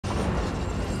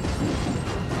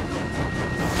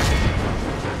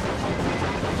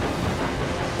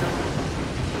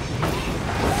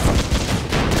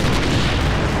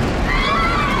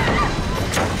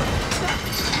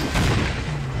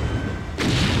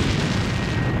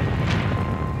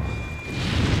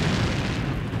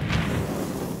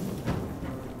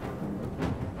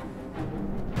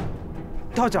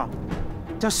头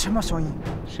叫什么声音？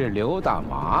是刘大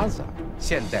麻子，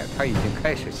现在他已经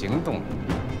开始行动了。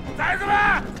崽子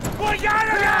们，给我压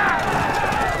上去！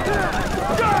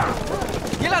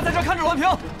你俩在这看着罗平，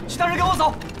其他人跟我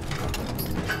走。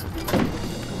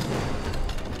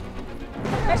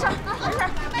没事，没事，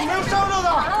没有伤着的。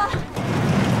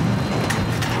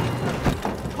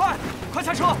快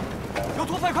下车！有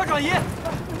土匪，快转移！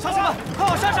乡亲们，快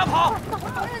往山上跑！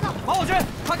保我军，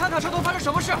快看看车头发生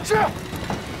什么事！是。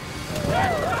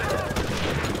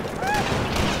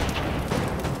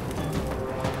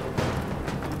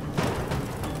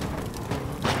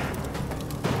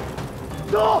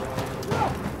走！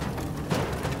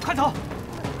快走！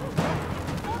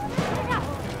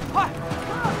快！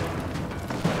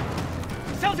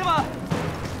乡亲们，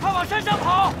快往山上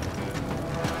跑！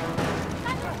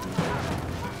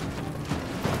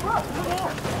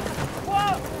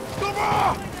哥们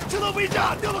儿，车头被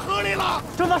炸掉到河里了！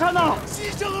郑大山呢？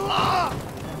牺牲了！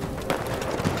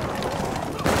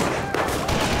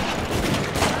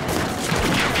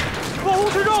保护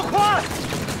群众，快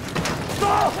走！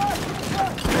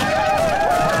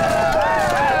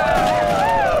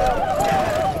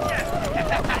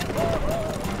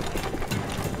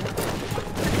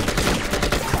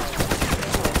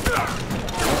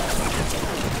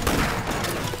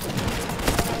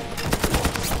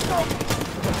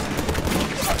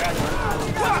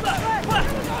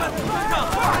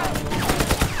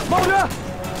保护军，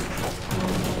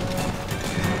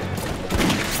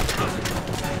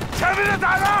前面的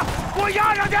崽子，给我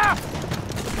压上去！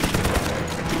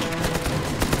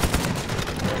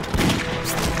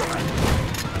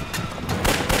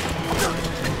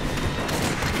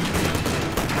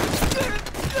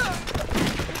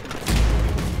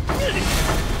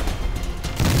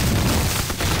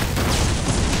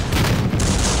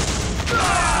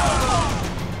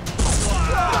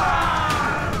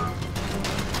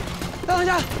大当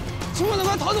家，秦国的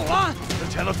官逃走了。跟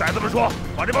前头崽子们说，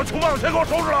把这帮穷棒子全给我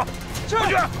收拾了。是。回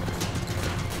去，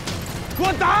给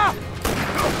我打！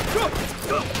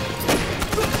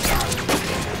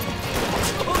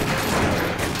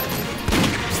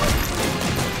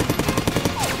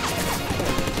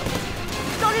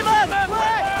兄弟们，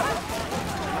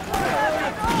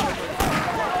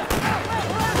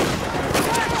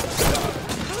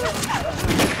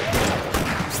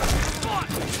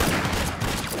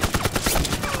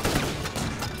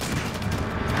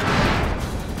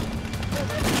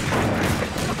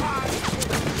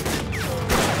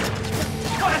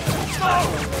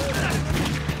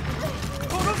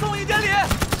口中送一典礼，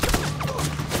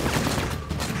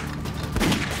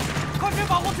快去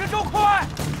保护群众，快！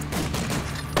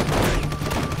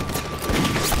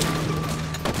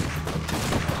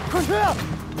快去！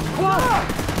快！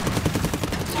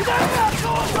你在这，跟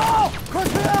我走！快去！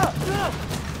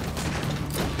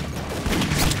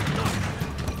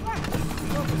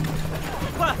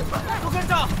快，都跟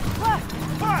上！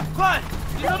快！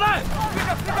弟兄们，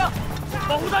跟上！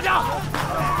保护大家！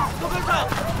都跟上！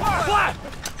快！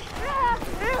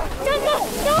站住！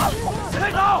快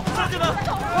走！乡亲们，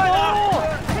快点！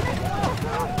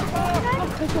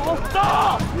走！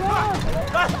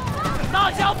来，大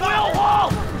家不要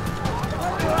慌！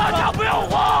大家不要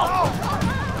慌！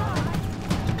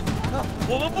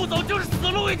我们不走就是死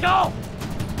路一条，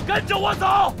跟着我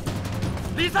走！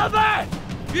李三贝、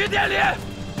于殿里，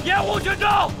掩护群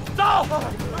众，走！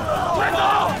快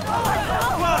走！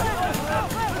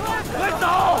快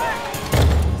走！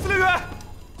司令员！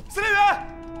司令员！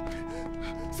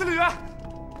司令员！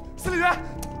司令员！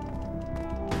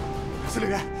司令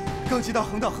员，刚接到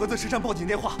横道河子实战报警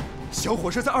电话，小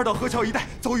火车在2道河桥一带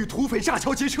遭遇土匪炸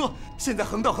桥劫车，现在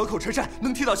横道河口车站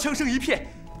能听到枪声一片。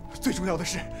最重要的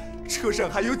是，车上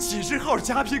还有几十号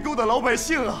夹皮沟的老百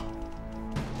姓啊！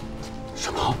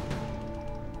什么？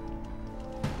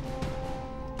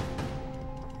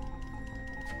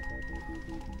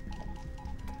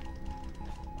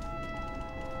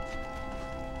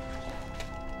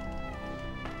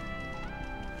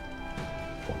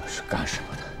我们是干什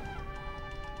么的？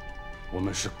我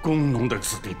们是工农的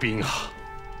子弟兵啊！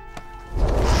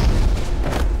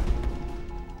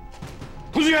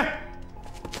同学，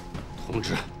同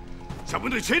志，小分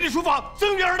队全力出发，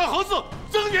增援2道河子，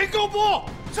增援高坡。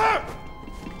是。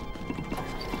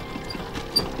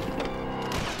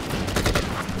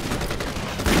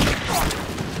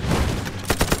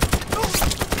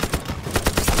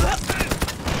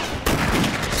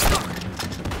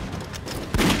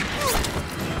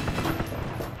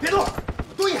别动，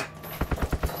多一点。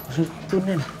我是蹲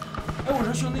着呢。哎，我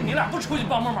说兄弟，你俩不出去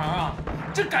帮帮忙啊？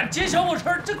这赶劫小火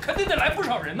车，这肯定得来不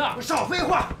少人呐！少废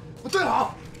话，我对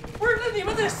好。不是，那你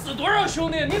们得死多少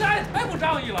兄弟？你俩也太不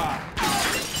仗义了！啊！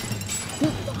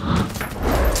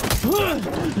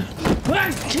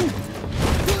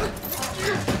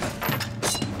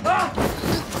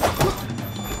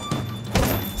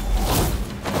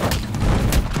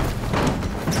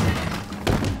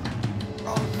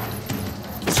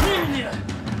去你！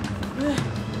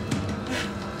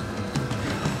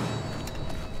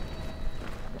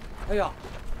哎呀！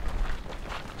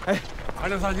哎，韩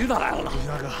六三，你咋来了呢？李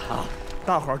大哥啊，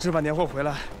大伙儿置办年货回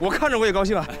来，我看着我也高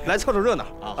兴啊，来凑凑热闹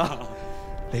啊！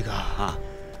雷哥啊，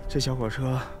这小火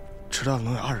车迟到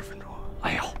能有20分钟。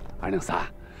哎呦，二零三，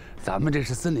咱们这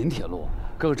是森林铁路，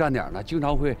各个站点呢经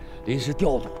常会临时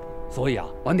调度，所以啊，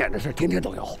晚点的事天天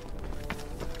都有。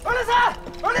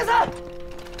203，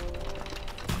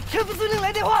天副司令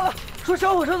来电话了，说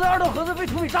小火车在2道河子被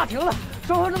土匪炸停了，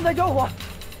双方正在交火。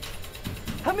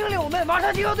他命令我们马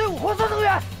上集合队伍，火速增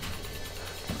援。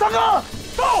大哥，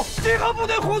到！集合部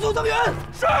队，火速增援。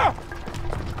是。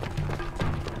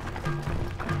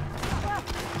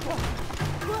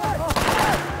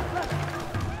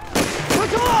快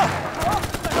走！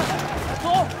走！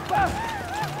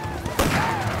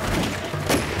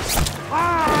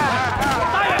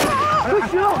大爷，不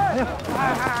行！大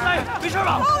爷，没事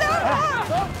吧？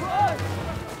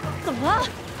怎么了？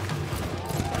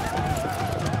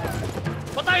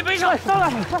把大爷背上！上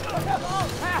来！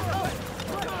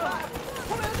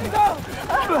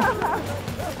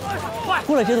快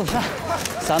过了这堵山，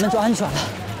咱们就安全了。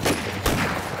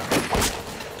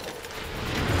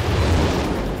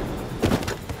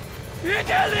于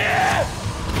天礼，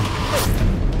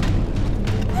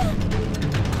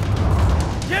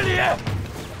天礼！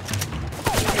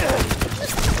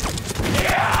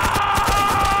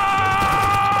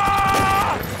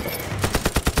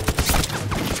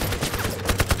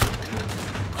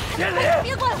天礼！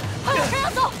别管了，快往山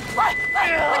上走！快，大家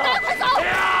快走！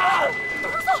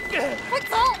快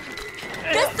走！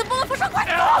人死不能复生，快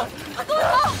走！快跟我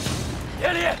走！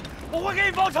天礼，我会给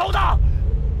你报仇的。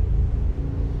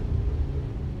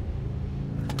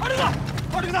二零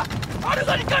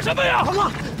三，你干什么呀？大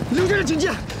哥，留下来警戒，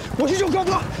我去救高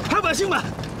哥，还有百姓们。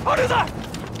二零三，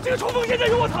这个冲锋陷阵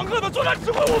有我堂哥的，作战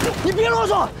指挥我部。你别啰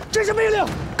嗦，这是命令，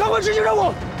赶快执行任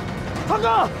务。堂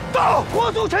哥，到，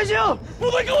火速前行。部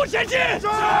队跟我前进。是。走。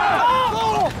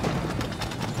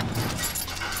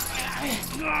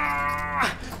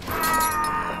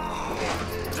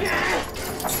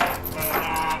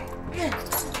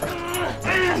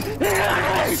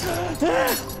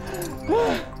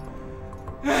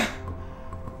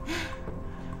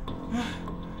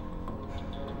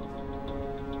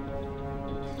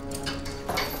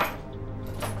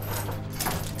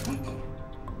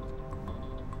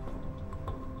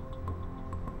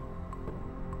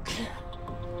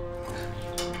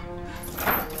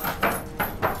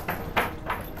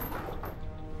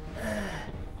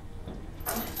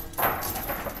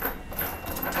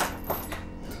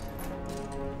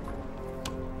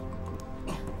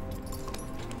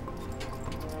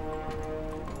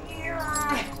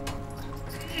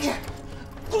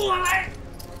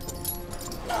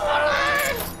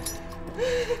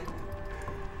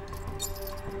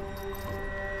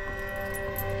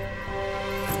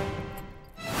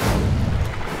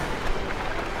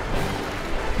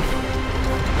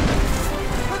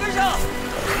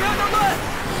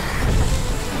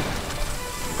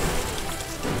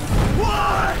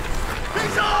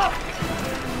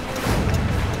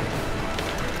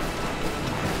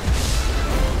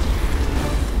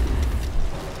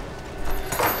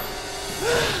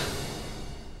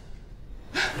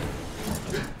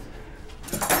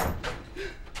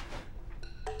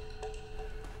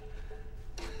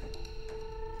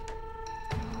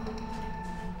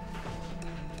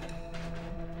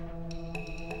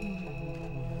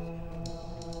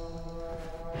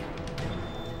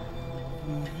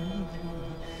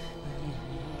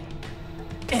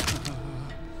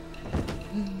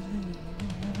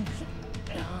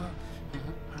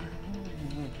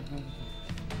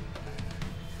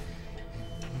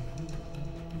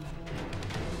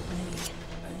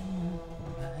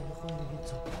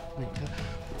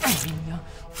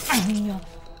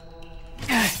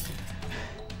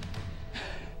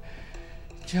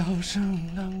叫声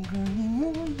当歌，你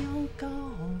莫要高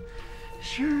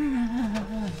声。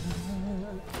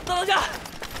大当家，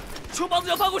臭梆子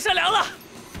要翻过山梁了！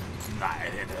奶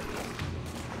奶的！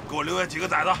给我留下几个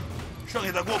崽子，剩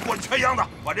下的给我过去全秧子，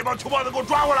把这帮臭梆子给我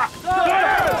抓过来。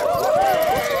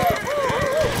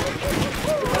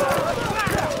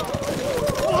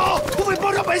不好，土匪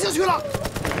包抄百姓去了。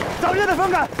咱们也得分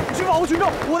开，去保护群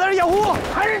众，我在这掩护。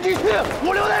还是你去，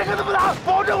我留在这跟他们打，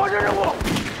保证完成任务。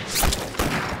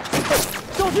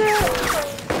小心！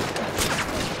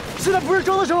现在不是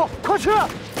争的时候，快去！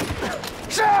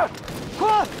是，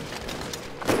快！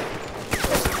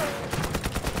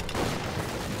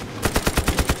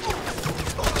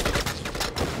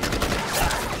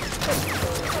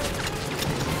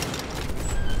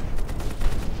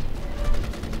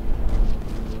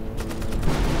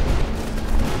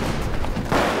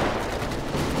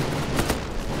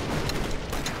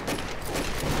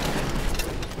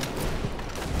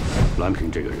栾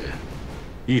平这个人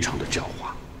异常的狡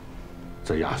猾，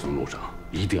在押送路上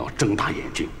一定要睁大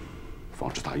眼睛，防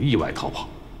止他意外逃跑。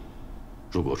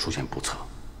如果出现不测，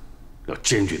要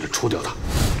坚决的除掉他。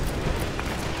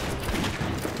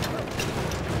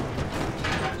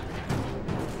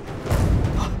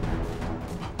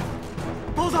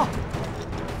包子，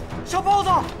小包子，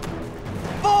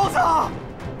包子，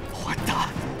混蛋！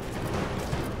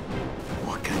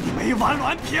我跟你没完，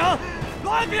栾平，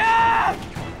栾平！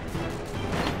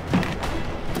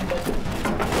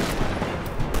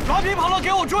栾平跑了，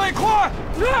给我追！快！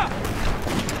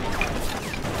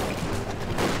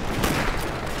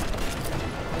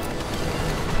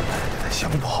想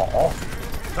跑？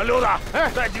小溜子，哎，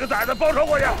带几个崽子包抄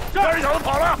过去，让这小子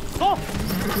跑了。走！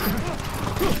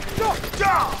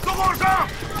驾！走后上！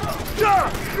驾！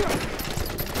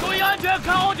注意安全，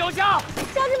看好脚下。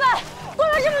乡亲们，过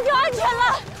了这么久，安全了。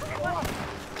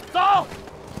走！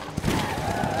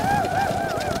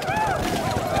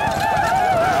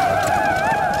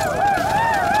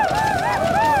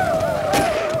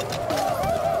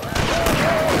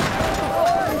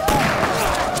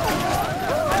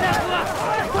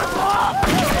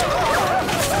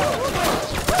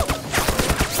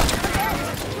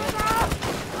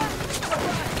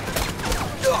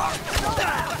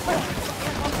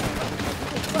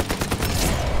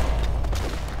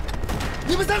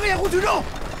你们3个掩护群众，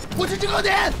我去制高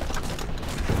点。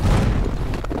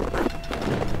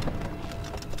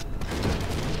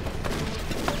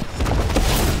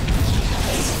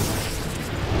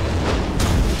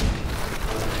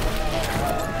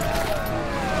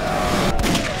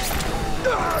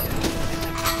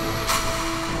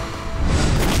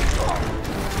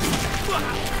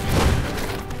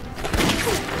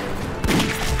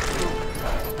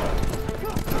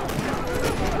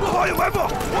不好，有埋伏！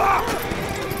哇！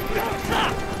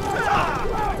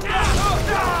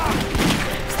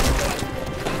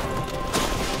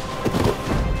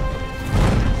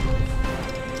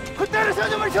快带着乡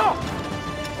亲们撤！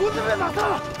胡子被打散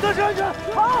了，暂时安全。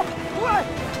好，快！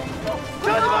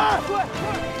乡亲们，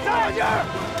加把劲儿！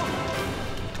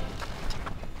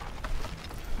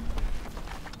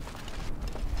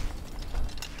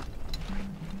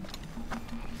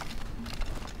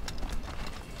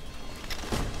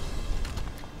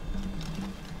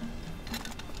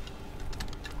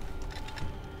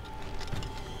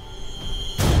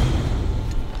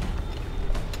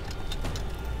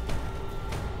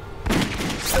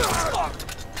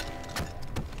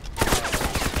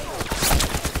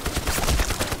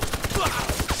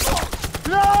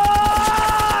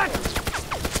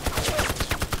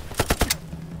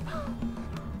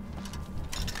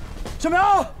小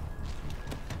苗，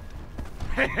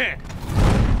嘿嘿，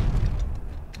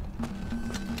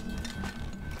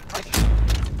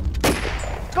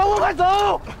跟我快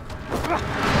走！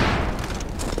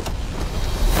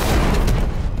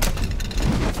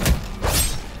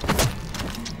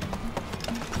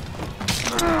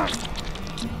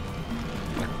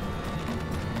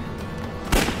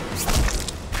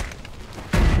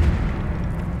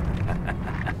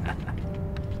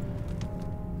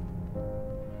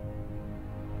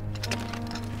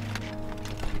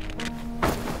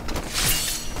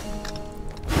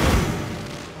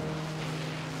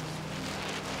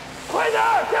快点，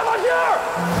加把劲儿！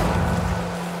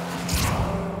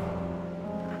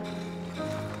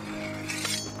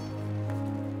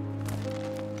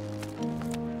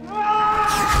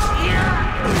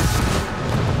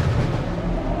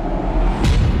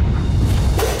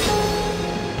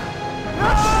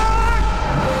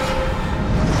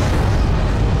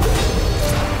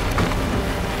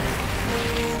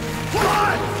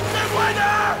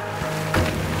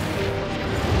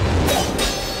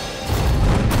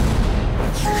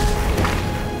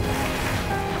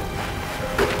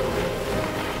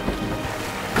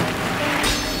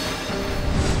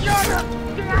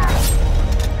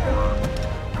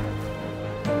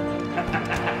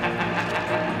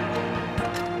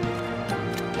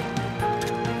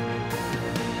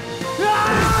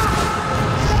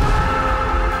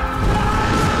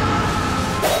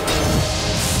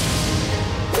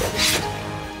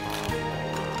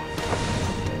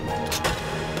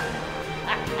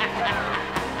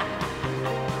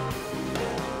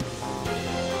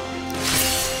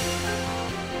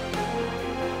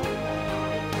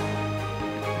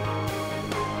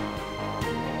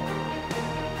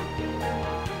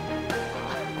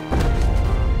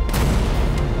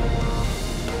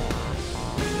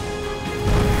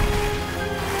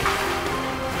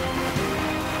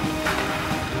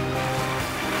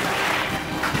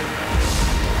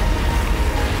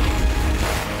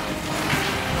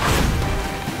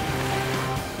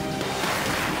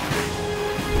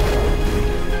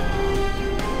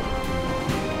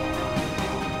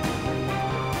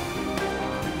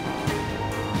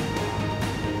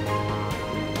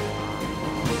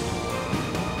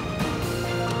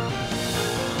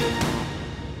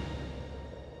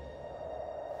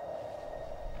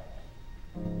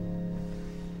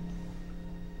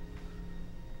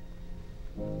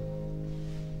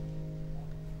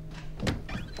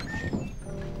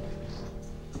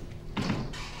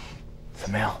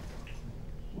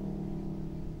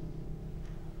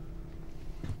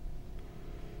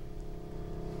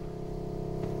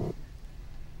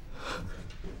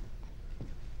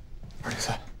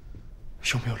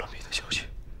有没有栾平的消息？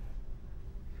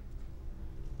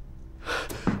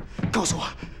告诉我，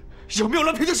有没有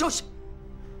栾平的消息？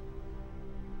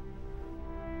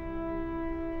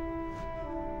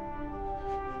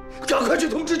赶快去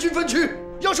通知军分区，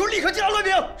要求立刻接到栾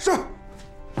平。是。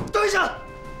等一下。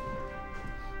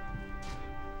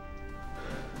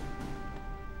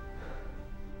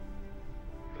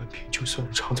栾平就算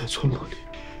是藏在村落里，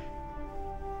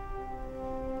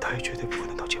他也绝对不可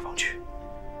能到解放区。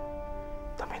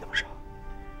他没那么傻。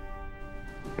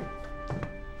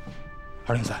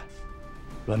203，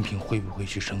栾平会不会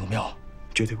去神阁庙？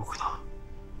绝对不可能。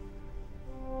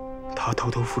他偷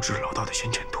偷复制老大的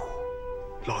先前图，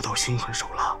老道心狠手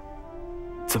辣，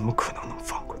怎么可能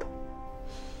放过他？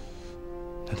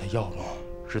那他要么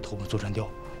是投奔座山雕，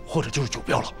或者就是九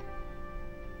彪了。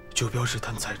九彪是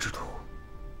贪财之徒，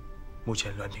目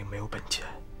前栾平没有本钱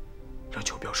让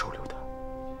九彪收留他，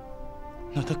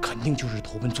那他肯定就是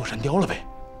投奔座山雕了呗。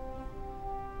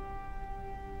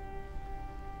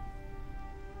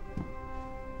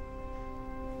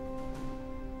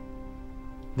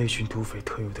那群土匪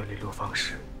特有的联络方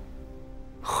式，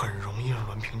很容易让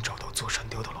栾平找到座山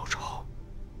雕的老巢。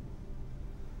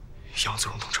杨子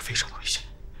荣同志非常的危险。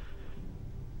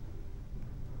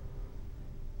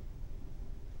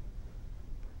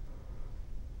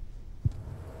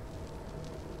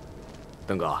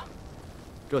邓哥，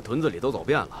这屯子里都走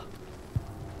遍了，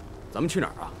咱们去哪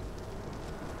儿啊？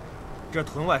这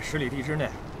屯外10里地之内，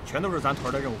全都是咱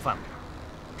屯的任务范围。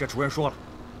这主任说了，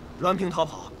栾平逃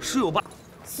跑十有8。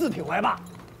4匹怀霸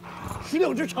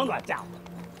，16支长短家伙，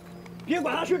别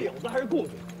管他是柳子还是共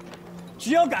军，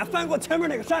只要敢翻过前面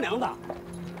那个山梁子，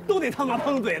都得他妈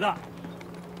碰嘴的。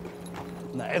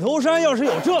哪头山要是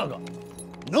有这个，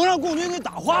能让共军给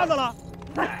打花子了？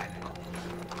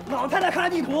老太太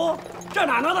看地图，这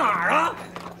哪能哪儿啊？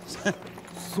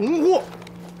怂货，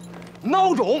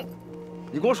孬种！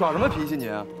你给我耍什么脾气你？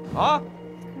啊！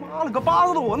妈了个巴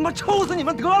子的，我他妈抽死你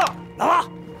们得了！老爸，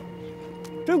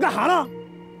这又干啥呢？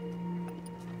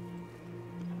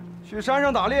去山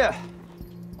上打猎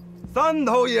，3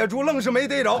头野猪愣是没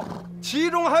逮着，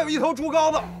其中还有1头猪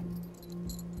羔子。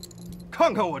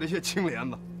看看我这些青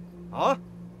莲子，啊，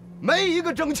没一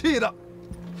个争气的。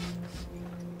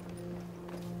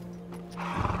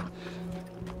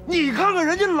你看看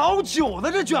人家老九的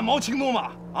这卷毛青鬃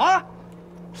马啊！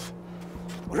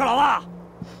我说老爸，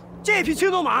这匹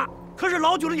青鬃马可是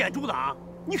老九的眼珠子啊，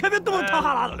你可别动不动淌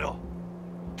哈喇子流。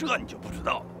这你就不知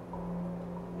道了。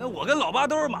那我跟老八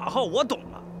都是马后，我懂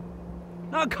了。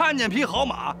那看见匹好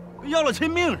马，要了亲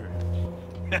命似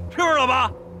的，是不是老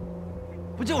八？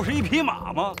不就是一匹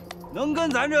马吗？能跟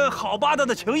咱这好巴子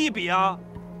的情谊比啊？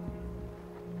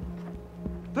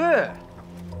对，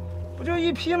不就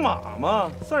一匹马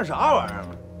吗？算啥玩意儿？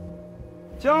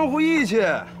江湖义气，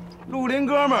绿林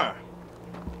哥们儿，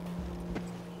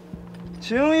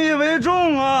情义为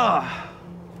重啊！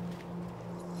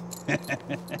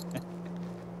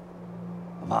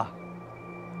老爸，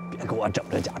别给我整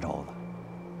这假招子，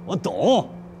我懂。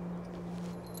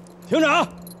厅长，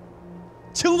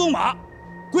青鬃马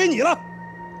归你了。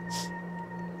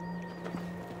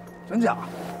真假？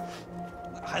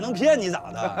还能骗你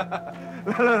咋的？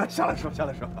来，下来说，下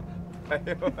来说。哎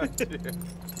呦我去！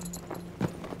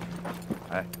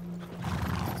哎，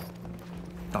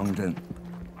当真？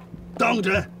当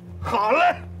真。好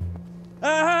嘞！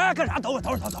哎，干啥？等会儿。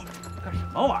干什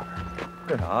么玩意儿？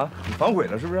干啥？你反悔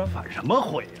了是不是？反什么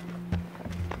悔呀？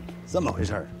这么回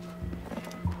事儿。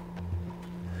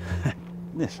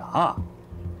那啥，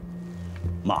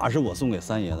马是我送给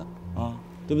三爷的啊，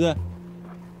对不对？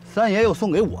三爷又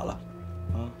送给我了，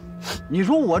啊，你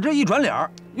说我这一转脸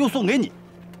又送给你，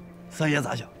三爷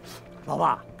咋想？老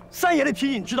爸，三爷的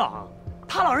脾气你知道啊？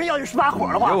他老人要是发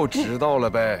火的话，又知道了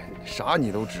呗，啥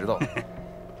你都知道。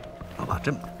老爸，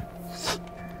这么的，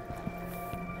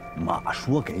马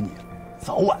说给你了，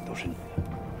早晚都是你的，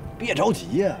别着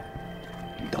急呀，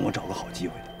你等我找个好机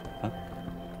会啊。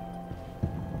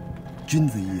君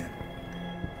子一言，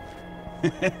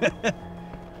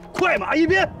快马一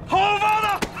鞭，好法子，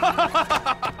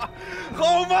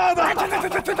好法子！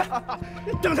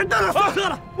对，整成凳子放喝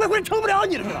了，我快撑不了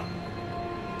你了似的。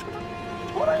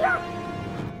瞅那样。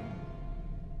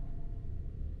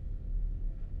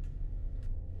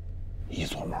一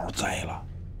撮毛栽了，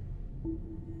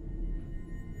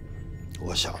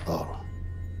我想到了，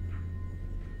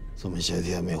这么些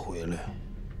天没回来，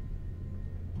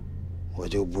我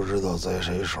就不知道在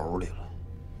谁手里了。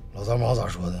老杂毛咋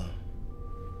说的？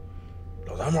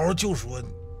老杂毛就说，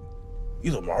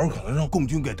一撮毛可能让共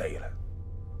军给逮了，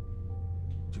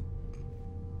这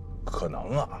可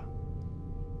能啊，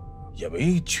也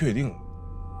没确定。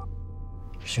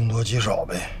凶多吉少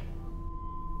呗。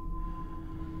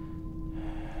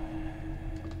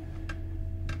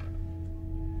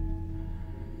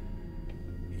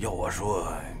要我说，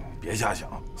别瞎想，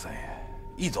三爷，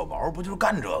一走毛不就是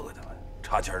干这个的吗？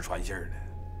插签传信的，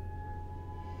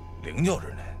灵觉着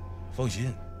呢。放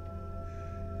心，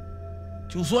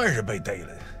就算是被逮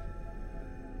了，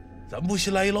咱不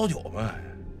新来一老九吗？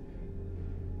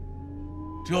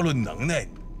这要论能耐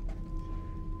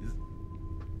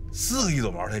，4个一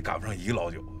走毛他也赶不上1个老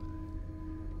九。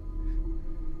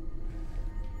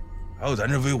还有咱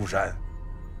这威虎山，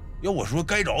要我说，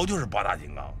该着就是8大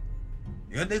金刚。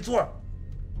你看那座，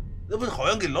那不好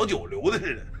像给老九留的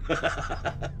似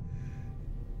的。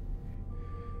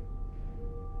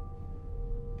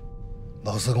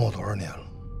老四跟我多少年了？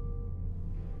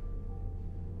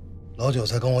老九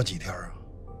才跟我几天啊？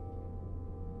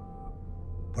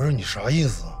不是你啥意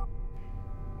思啊？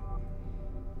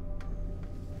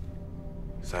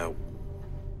三爷，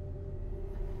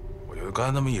我觉得刚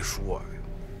才那么一说，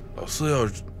老四要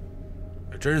是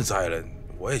真是栽了，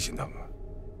我也心疼啊。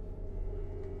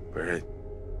不是，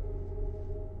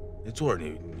那座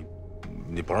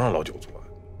你甭让老九坐，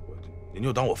您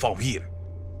就当我放屁了。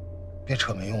别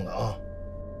扯没用的啊！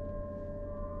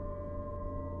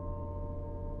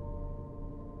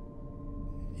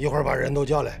一会儿把人都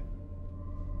叫来，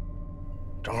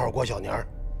正好过小年儿，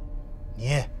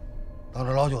你当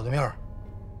着老九的面，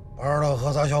把2道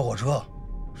河砸小火车、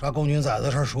杀共军崽子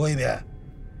的事说一遍。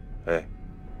哎。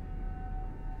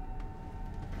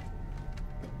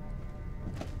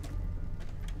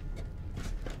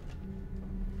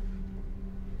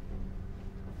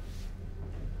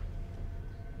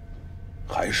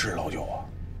还是老九啊！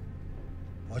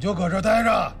我就搁这待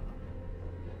着。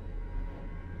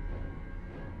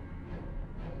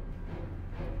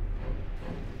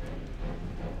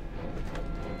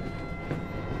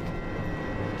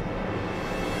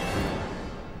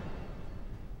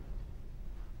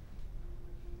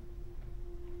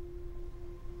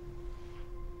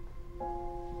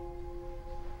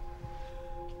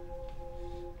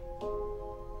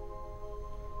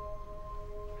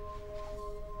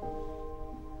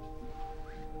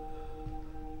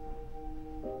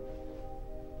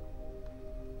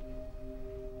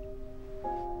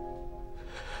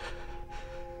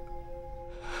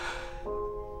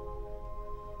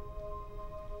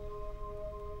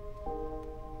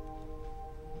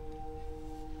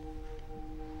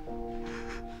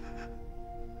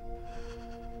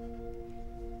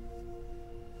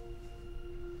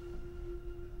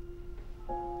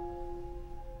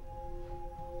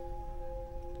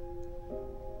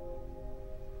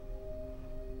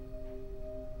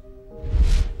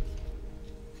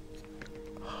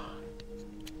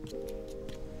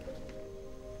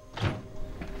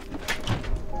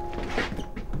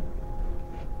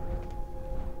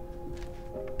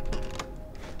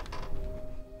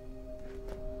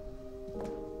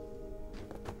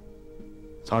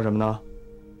藏什么呢？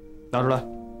拿出来。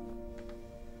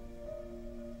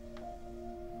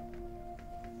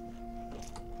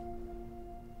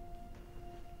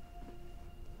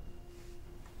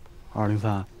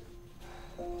203，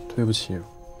对不起，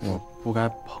我不该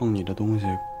碰你的东西，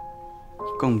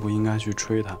更不应该去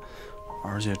吹它，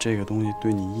而且这个东西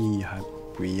对你意义还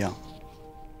不一样。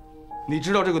你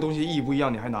知道这个东西意义不一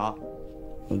样，你还拿？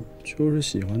我就是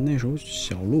喜欢那首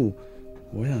小路，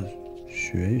我想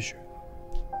学一学。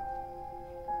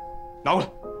拿过来。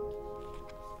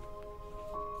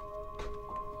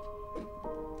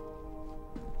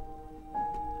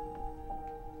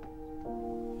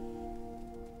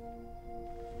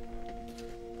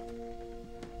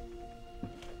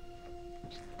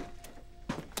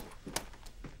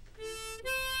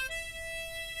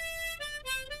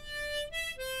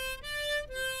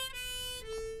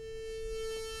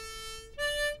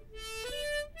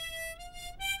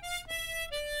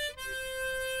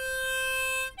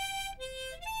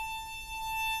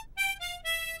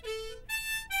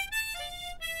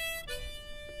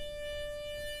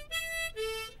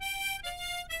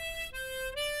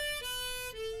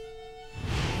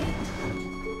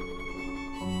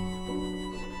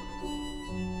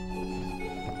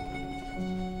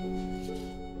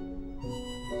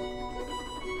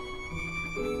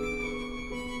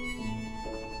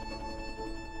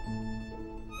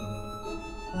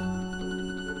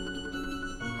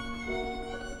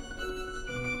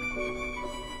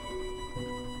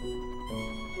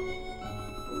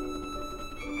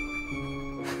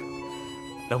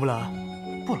冷不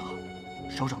冷？不冷，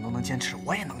首长都能坚持，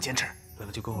我也能坚持。冷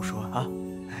了就跟我说啊。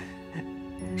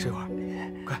睡会儿，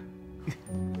快。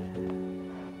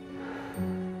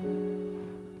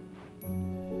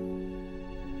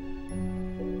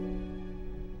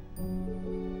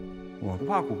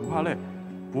怕苦，不怕累，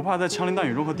不怕在枪林弹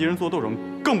雨中和敌人做斗争，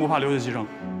更不怕流血牺牲。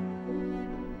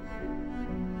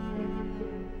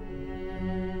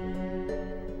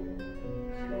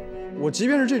我即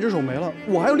便是这只手没了，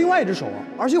我还有另外一只手啊，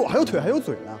而且我还有腿，还有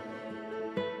嘴呢。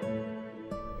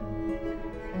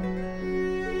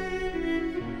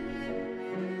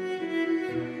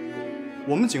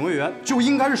我们警卫员就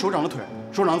应该是首长的腿，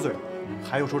首长的嘴，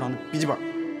还有首长的笔记本。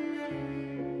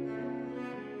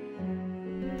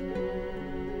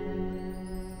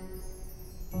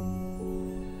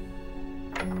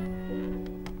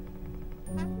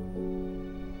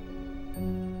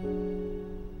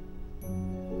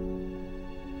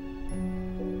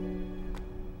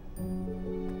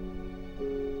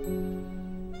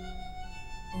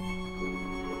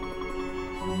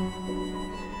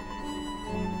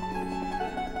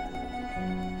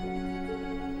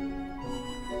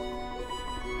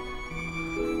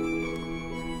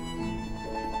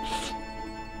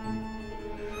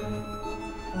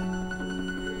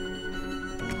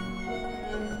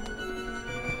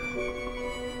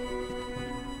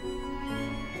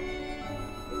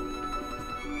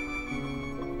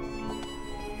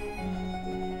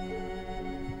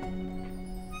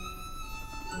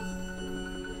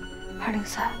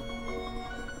203，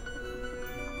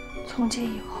从今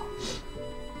以后，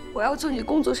我要做你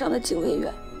工作上的警卫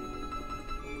员，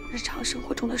日常生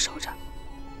活中的首长。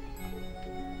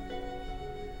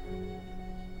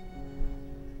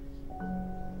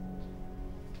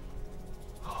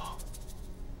好。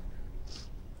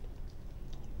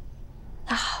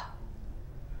那好，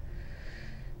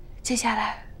接下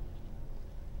来，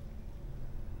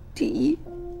第一，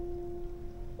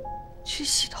去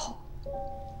洗头。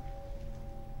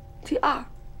第二，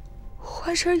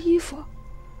换身衣服。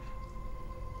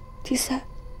第三，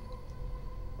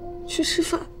去吃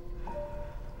饭。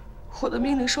我的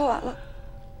命令说完了。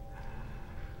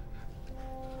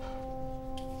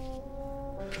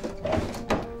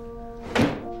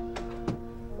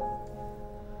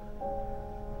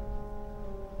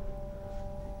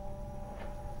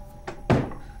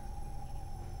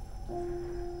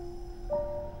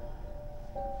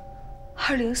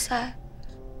203。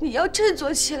你要振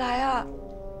作起来啊！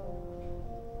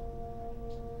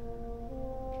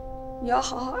你要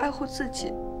好好爱护自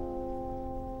己，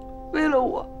为了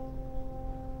我，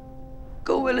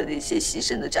更为了那些牺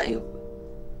牲的战友们。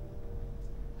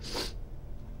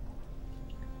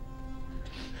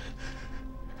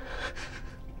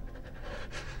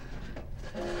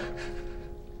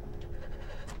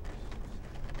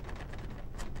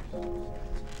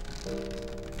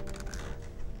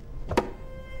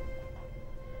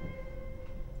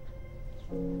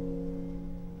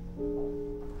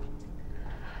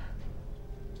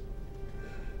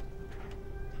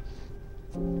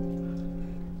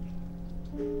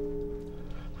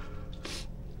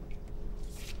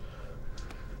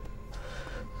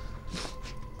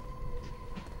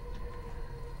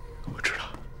我知道，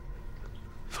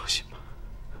放心吧。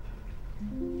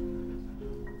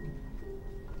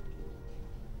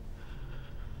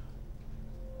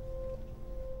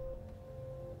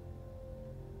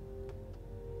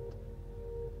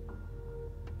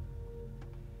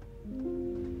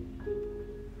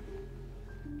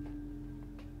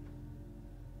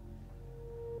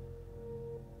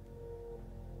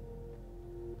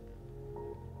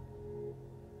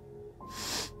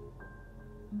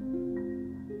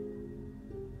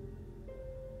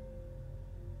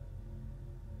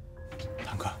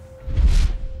堂哥，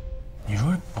你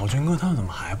说宝军哥他们怎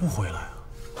么还不回来啊？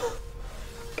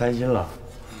担心了。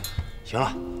行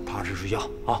了，踏实睡觉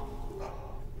啊。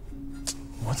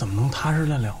我怎么能踏实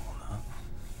得了呢？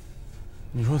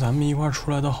你说咱们一块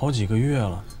出来都好几个月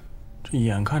了，这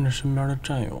眼看着身边的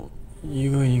战友一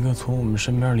个一个从我们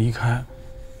身边离开，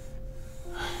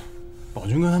宝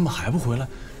军哥他们还不回来，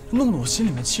弄得我心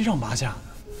里面七上八下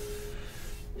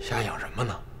的。瞎想什么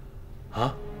呢？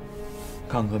啊？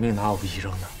干革命哪有不牺牲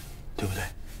的，对不对？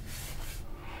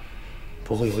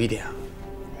不过有一点啊，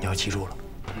你要记住了，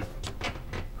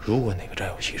如果哪个战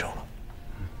友牺牲了，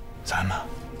咱们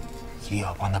一定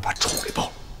要帮他把仇给报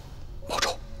了，报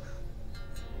仇。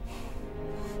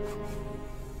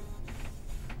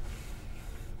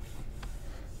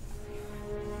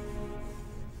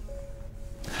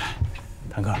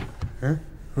堂哥，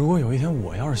如果有一天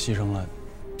我要是牺牲了，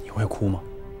你会哭吗？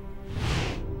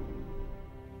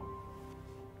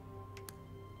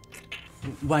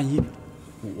万一，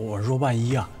我是说万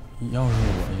一啊，要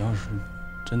是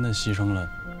真的牺牲了，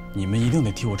你们一定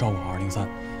得替我照顾好203，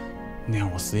那样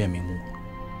我死也瞑目。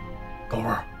高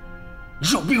文，你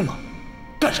是有病吗？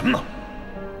干什么呢？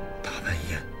大半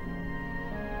夜，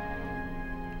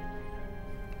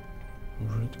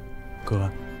我说，哥，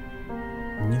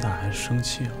你咋还生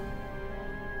气了？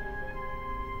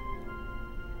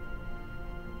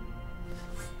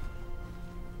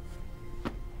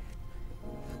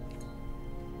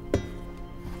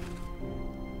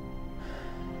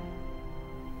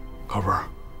高本儿，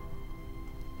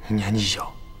你年纪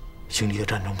小，经历的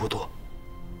战争不多。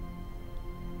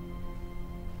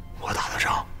我打的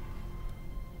仗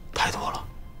太多了，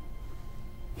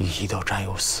遇到战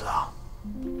友死啊、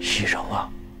牺牲啊，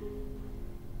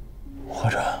或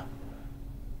者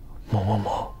某某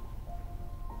某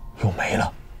又没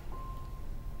了，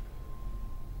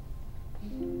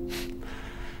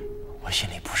我心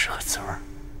里不是个滋味儿。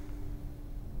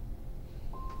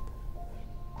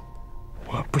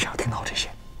我不想听到这些。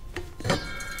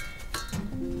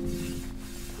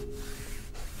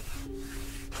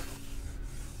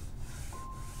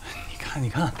你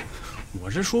看，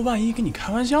我这说万一跟你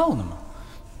开玩笑呢嘛，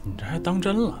你这还当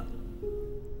真了。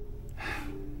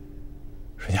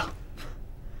睡觉，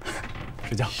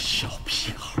睡觉。小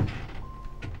屁孩。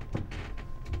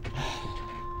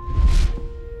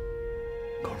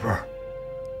高本儿，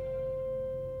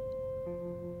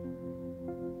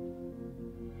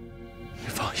你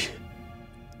放心，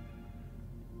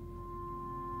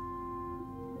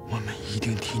我们一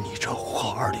定替你照顾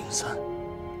好203。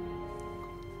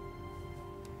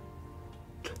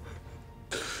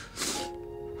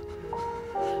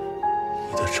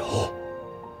你的仇，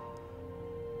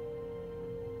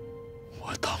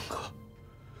我堂哥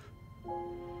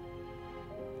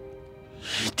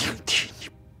一定替你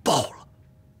报了。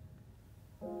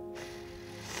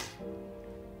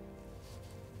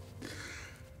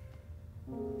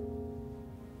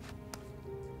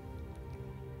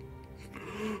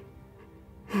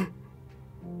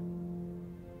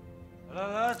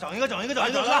来，整一个！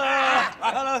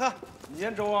来，你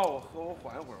先粥啊，我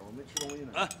缓一会儿，我没吃东西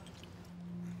呢。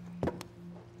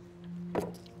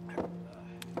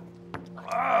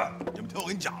你们听我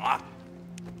跟你讲啊，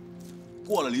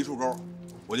过了梨树沟，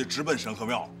我就直奔神鹤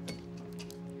庙。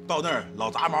到那儿，老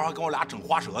杂毛还跟我俩整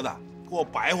花舌的，给我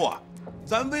白话，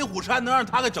咱威虎山能让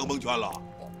他给整蒙圈了？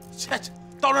切，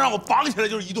到那儿让我绑起来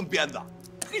就是一顿鞭子。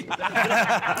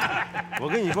我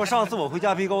跟你说，上次我回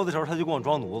家逼沟的时候，他就跟我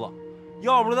装犊子。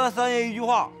要不是他三爷一句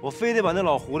话，我非得把那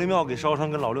老狐狸庙给烧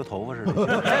成跟老六头发似的。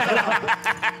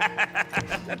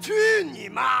去你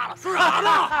妈了！说啥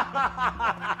呢？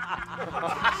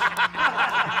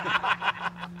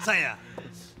三爷，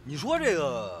你说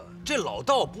这老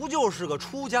道不就是个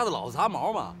出家的老杂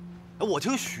毛吗？我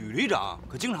听许旅长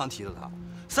可经常提到他，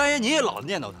三爷你也老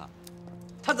念叨他，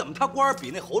他怎么他官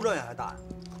比那侯专员还大呀？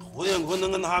侯建坤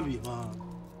能跟他比吗？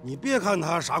你别看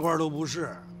他啥官都不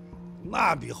是。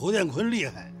那比侯建坤厉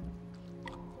害。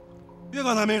别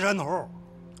看他没山头，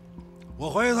我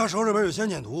怀疑他手里边有先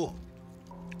遣图。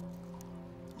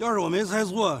要是我没猜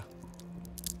错，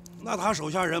那他手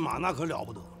下人马那可了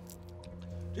不得。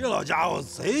这老家伙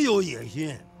贼有野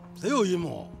心，贼有阴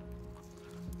谋。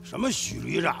什么许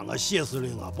旅长啊、谢司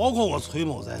令啊，包括我崔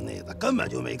某在内，他根本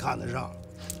就没看得上。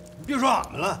别说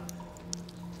俺们了，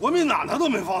国民党他都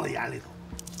没放在眼里头。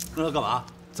那干嘛？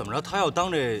怎么着？他要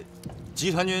当这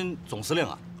集团军总司令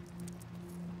啊？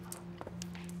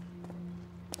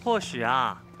或许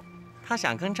啊，他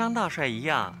想跟张大帅一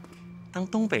样，当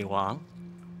东北王。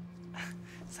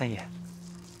三爷，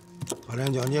他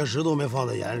连蒋介石都没放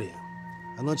在眼里，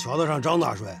还能瞧得上张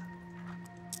大帅？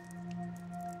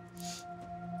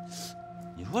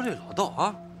你说这老道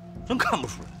啊，真看不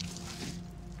出来，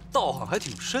道行还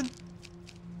挺深。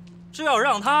这要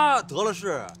让他得了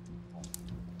势，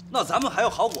那咱们还有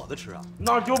好果子吃啊？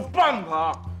那就办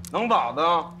他，能咋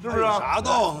的？是不是？啥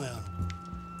道行呀？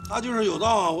他就是有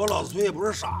道行，我老崔也不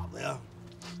是傻子呀。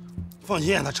放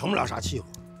心，他成不了啥气候。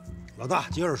老大，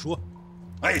接着说。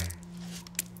哎，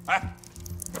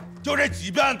就这几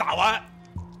鞭打完，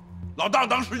老大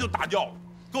当时就大叫，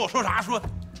跟我说啥？说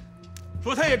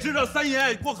他也知道三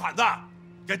爷过坎子，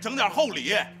给整点厚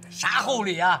礼。啥厚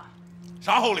礼啊？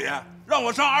啥厚礼？让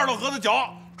我上二道河子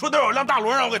瞧，说那有辆大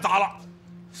轮让我给砸了。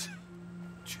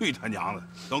去他娘的！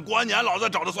等过完年，老子再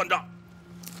找他算账。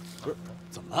不是，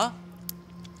怎么了？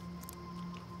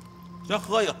先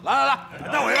喝一个，来，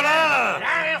再我一个，来，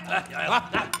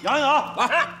养一养，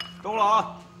来，中了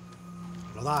啊！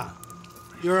老大，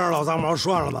一会儿让老杂毛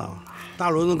涮了吧，大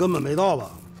轮子根本没到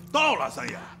吧？到了，三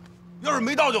爷，要是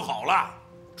没到就好了，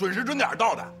准时准点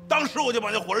到的。当时我就把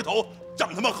那火车头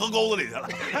整他妈河沟子里去了。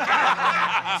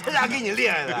这家给你厉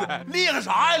害的，厉害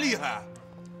啥呀？厉害！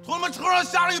从他妈车上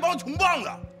下来一帮穷棒子，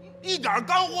一点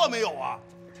干货没有啊！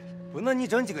不，那你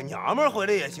整几个娘们儿回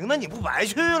来也行，那你不白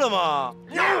去了吗？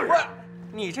不是，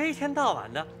你这一天到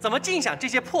晚的，怎么净想这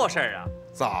些破事儿啊？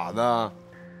咋的？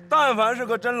但凡是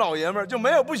个真老爷们儿，就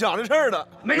没有不想的事儿的。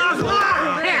没错。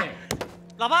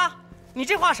老八，你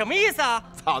这话什么意思啊？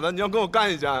咋的？你要跟我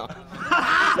干一架呀？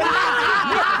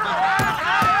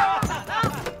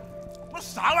不是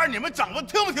啥玩意儿？你们整的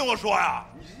听不听我说呀？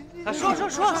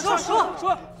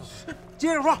说，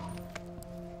接着说。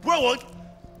不是我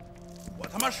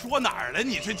他妈说哪儿了？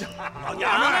你这老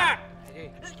娘们儿，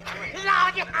老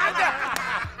娘们儿，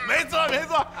没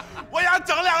错，我想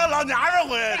整2个老娘们儿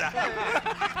回来的。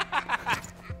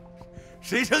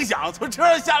谁成想从车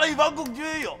上下来一帮共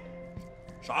军哟？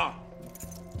啥？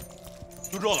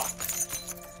就这个，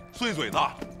碎嘴子、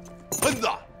喷子、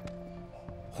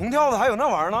红跳子，还有那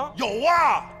玩意儿呢？有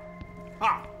啊！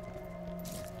啊！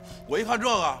我一看这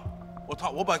个，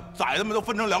我把崽子们都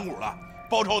分成2股了，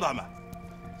包抄他们。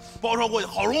包抄过去，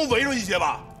好容易围住一些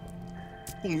吧。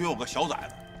共军有个小崽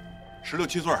子，16、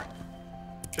17岁，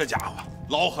这家伙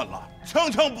老狠了，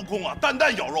枪枪不空啊，弹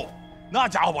弹咬肉，那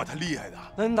家伙把他厉害的。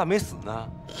那你咋没死呢？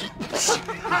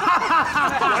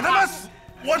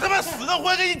我他妈死的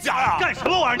活给你讲呀！干什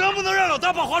么玩意儿？能不能让老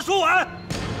大把话说完？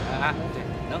哎，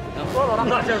能说老大，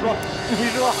那接着说，你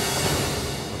说，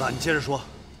老大你接着说。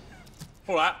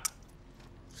后来，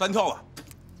山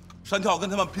跳跟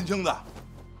他们拼青子。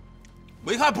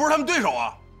我一看不是他们对手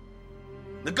啊，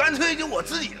那干脆就我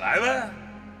自己来呗。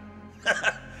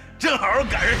正好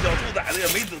赶上小兔崽子也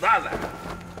没子弹了，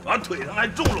完腿上还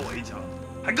中了我一枪，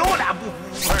还跟我俩不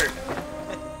服气儿呢。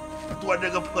端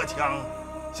着个破枪，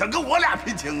想跟我俩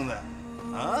拼青子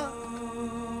啊！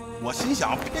我心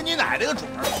想拼你奶奶个准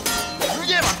儿，直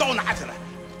接把刀拿起来，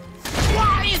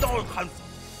唰一刀砍死。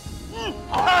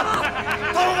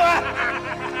走开！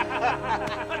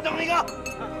整一个，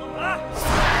啊！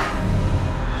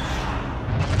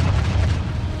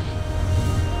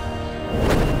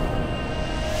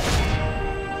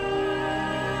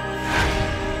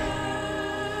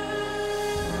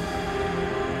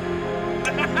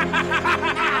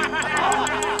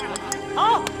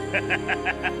好，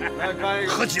来干一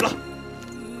个，喝急了。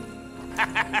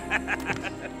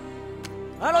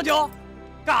哎，老九，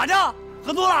干啥去？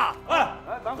喝多了？哎，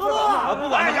咱喝多了，不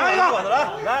管杨一个，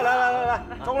来，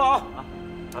中了啊！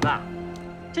老大，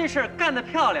这事儿干得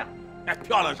漂亮。哎，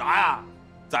漂亮啥呀？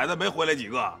崽子没回来几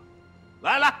个。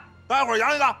来，待会儿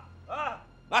扬一个。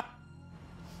来。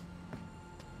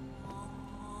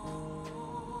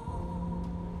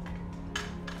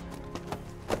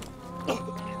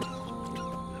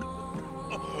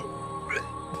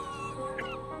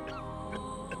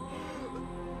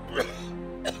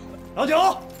老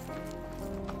九，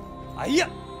哎呀，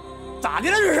咋的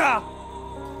了这是？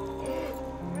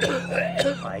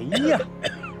哎呀，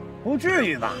不至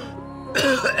于吧？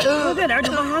喝这点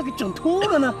就把俺给整吐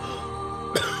了呢。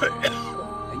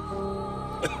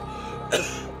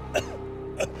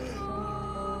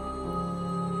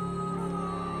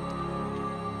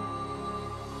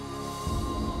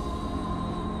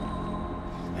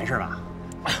没事吧？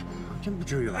真不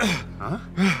至于吧？啊？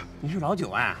你是老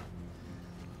九啊？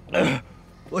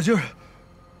我就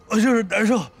是难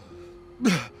受。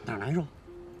哪儿难受？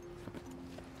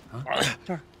啊，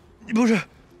这儿。不是，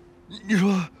你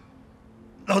说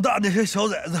老大那些小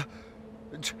崽子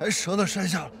全折到山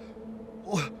下了，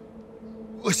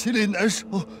我心里难受。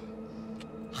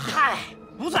嗨，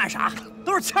不算啥，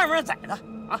都是前面宰的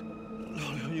啊。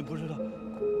老刘，你不知道，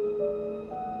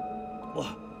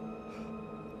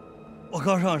我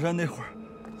刚上山那会儿，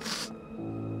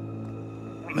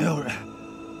没有人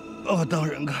把我当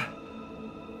人看，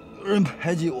有人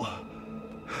排挤我，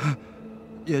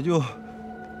也就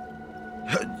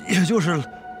是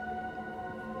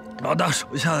老大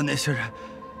手下的那些人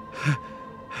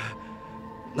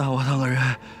拿我当个人，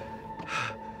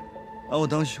把我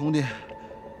当兄弟。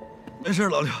没事，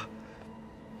老刘，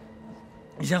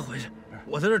你先回去，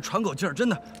我在这喘口气儿，真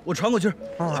的，我喘口气儿。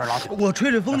不是老九，我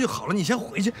吹吹风就好了。你先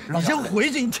回去，你先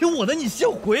回去，你听我的，你先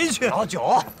回去。老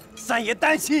九，三爷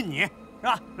担心你，是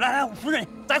吧？来，我扶着你，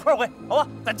咱一块儿回，好吧？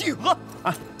咱继续喝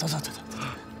啊！走，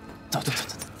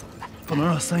不能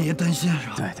让三爷担心，是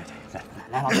吧？对，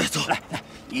来，老九，走，来，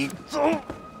你走。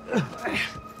哎呀，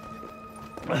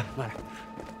慢点。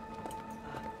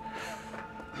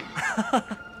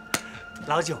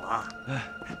老九啊，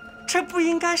这不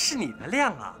应该是你的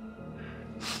量啊！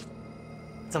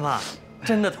怎么，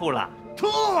真的吐了？吐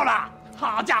了！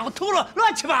好家伙，吐了，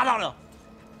乱七八糟的。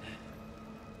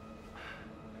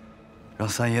让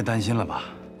三爷担心了吧？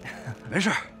没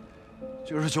事，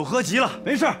就是酒喝急了，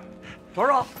没事。瞅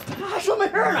瞅，他还说没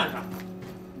事呢。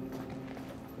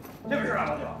这不是啊，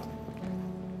老九。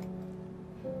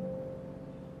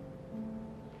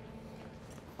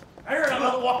没事了吧？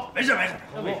没事没事，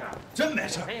没事，真没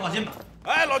事，放心吧。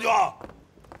哎，老九，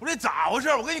我这咋回事？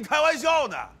我跟你开玩笑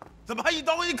呢，怎么还一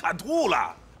刀给你砍吐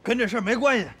了？跟这事儿没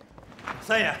关系。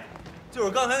三爷，就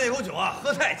是刚才那口酒啊，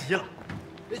喝太急了，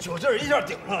这酒劲儿一下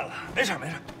顶上来了。没事没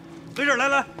事，没事，来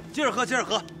来，接着喝接着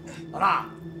喝。老大，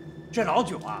这老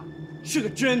九啊，是个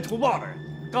知恩图报的人。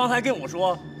刚才跟我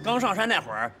说，刚上山那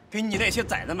会儿，跟你那些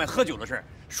崽子们喝酒的事，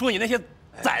说你那些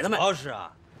崽子们。老师啊，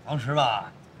当时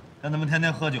吧，跟他们天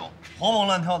天喝酒，活蹦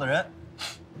乱跳的人，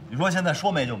你说现在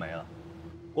说没就没了。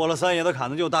过了三爷的坎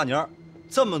子就大年儿，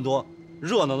这么多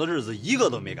热闹的日子一个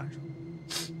都没赶上。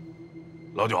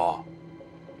老九，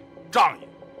仗义，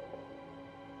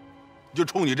就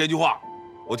冲你这句话，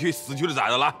我替死去的崽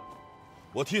子来，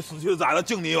我替死去的崽子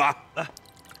敬你一碗，来，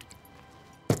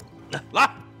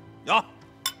来，饮。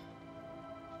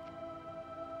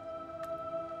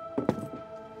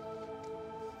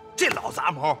这老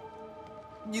杂毛，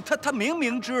他明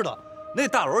明知道那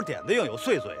大碗点子硬有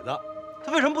碎嘴的，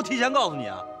他为什么不提前告诉你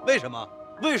啊？为什么？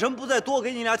为什么不再多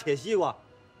给你俩铁西瓜？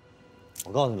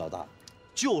我告诉你老大，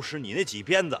就是你那几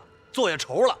鞭子做下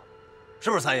仇了，是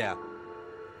不是三爷？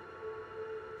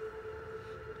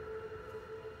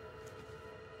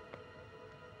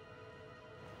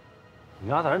你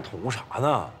俩在那捅咕啥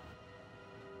呢？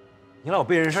你俩有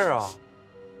背人事啊？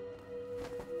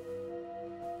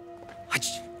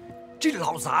这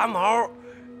老杂毛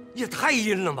也太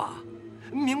阴了吧！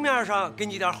明面上给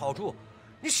你点好处，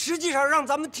你实际上让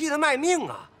咱们替他卖命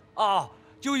啊！啊，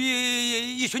就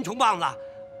一群穷棒子，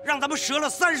让咱们折了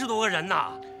30多个人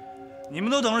呐！你们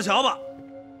都等着瞧吧！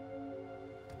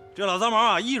这老杂毛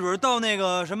啊，一准到那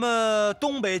个什么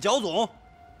东北剿总，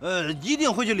一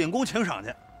定会去领功请赏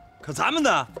去。可咱们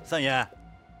呢，三爷，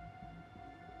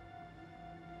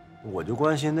我就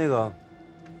关心那个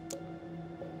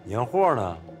年货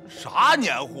呢。啥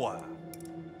年货呀？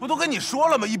不都跟你说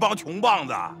了吗？一帮穷棒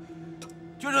子，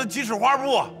就这鸡翅花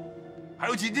布，还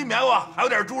有几斤棉花，还有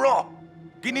点猪肉，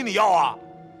给你要啊？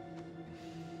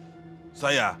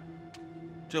三爷，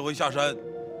这回下山，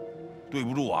对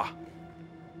不住啊。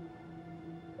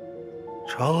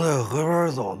常在河边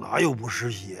走，哪有不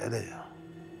湿鞋的呀？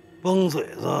崩嘴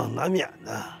子难免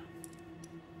的，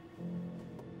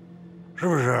是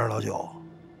不是老九？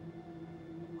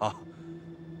啊，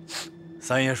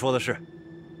三爷说的是。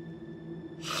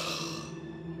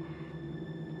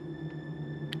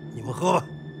你们喝吧，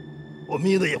我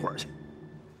眯瞪一会儿去。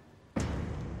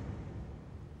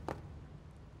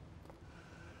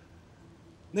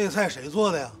那个菜谁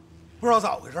做的呀？不知道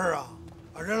咋回事啊？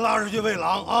把人拉出去喂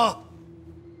狼啊！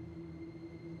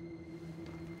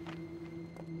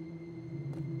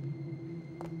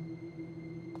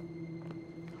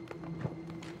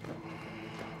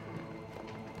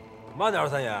慢点，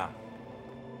三爷。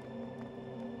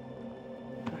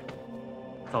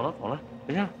走了走了，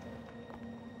没事。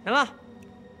行了，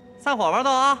散伙吧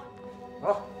都啊。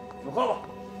好，你们喝吧，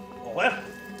我回来。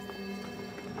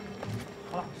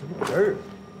啊，什么人儿？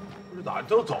不是咋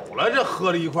都走了？这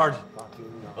喝了一块儿去。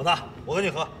老大，我跟你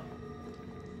喝。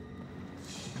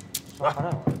来，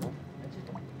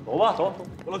走吧，走。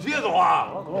老七也走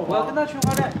啊？我要跟他去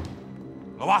花寨。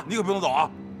老八，你可不用走啊！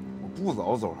我不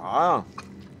走，走啥呀？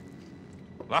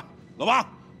来，老八，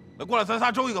来过来，咱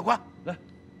仨周一个，快来。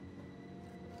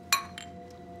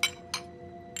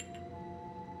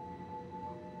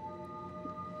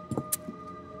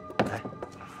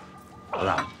老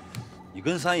大，你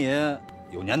跟三爷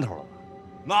有年头了吧？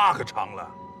那可长了，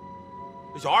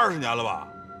这小20年了吧？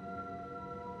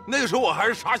那个时候我还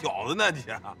是傻小子呢，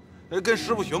你跟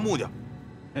师傅学木匠。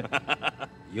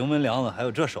迎门梁子还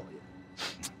有这手艺？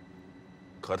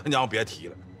可他娘别提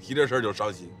了，提这事儿就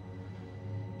伤心。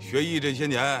学艺这些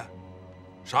年，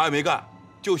啥也没干，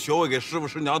就学会给师傅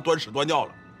师娘端屎端尿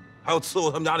了，还有伺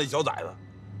候他们家那小崽子。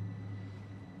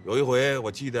有一回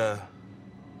我记得，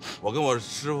我跟我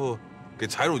师傅给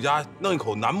财主家弄一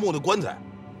口楠木的棺材，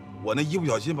我那一不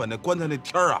小心把那棺材那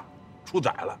天儿啊出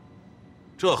窄了，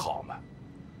这好嘛，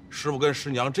师傅跟师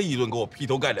娘这一顿给我劈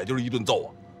头盖脸就是一顿揍啊，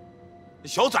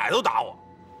小崽子都打我，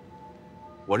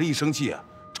我这一生气啊，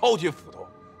抄起斧头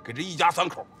给这一家3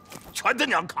口全他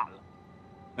娘砍了。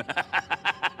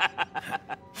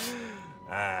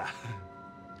哎，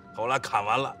后来砍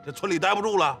完了，这村里待不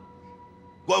住了，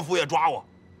官府也抓我，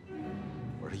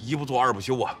我这一不做二不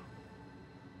休啊，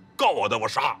告我的我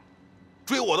杀，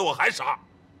追我的我还杀，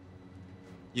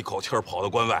一口气儿跑到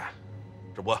关外，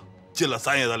这不进了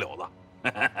三爷的柳子。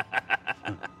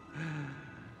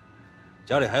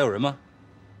家里还有人吗？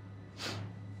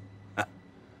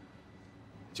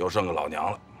就剩个老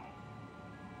娘了，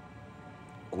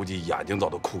估计眼睛早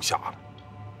都哭瞎了。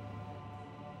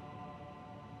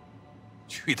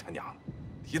去他娘的！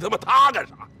提他妈他干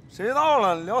啥？谁到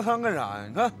了？聊他干啥呀？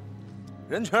你看，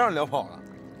人全让聊跑了。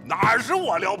哪是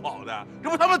我聊跑的？这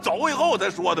不他们走以后我才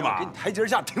说的吗？给你台阶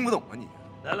下，听不懂啊你？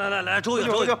来，周爷，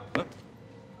周爷。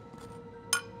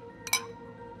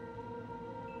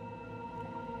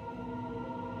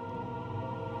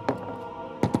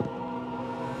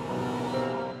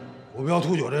虎标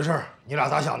吐酒这事儿，你俩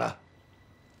咋想的？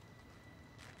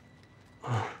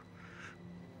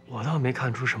我倒没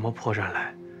看出什么破绽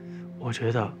来，我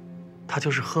觉得他就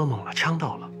是喝猛了，呛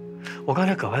到了。我刚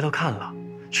才搁外头看了，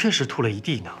确实吐了一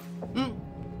地呢。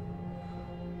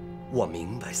我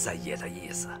明白三爷的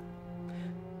意思。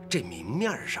这明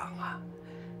面上啊，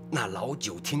那老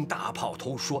九听大炮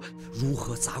头说如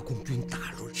何砸共军大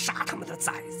轮，杀他们的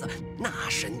崽子，那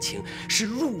神情是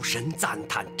入神赞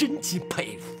叹，真心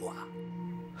佩服啊。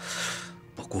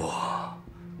不过，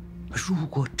如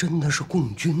果真的是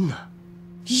共军呢，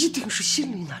一定是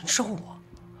心里难受啊，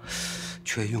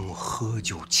却用喝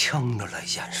酒呛着来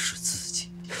掩饰自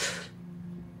己，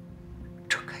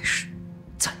这该是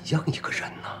怎样一个人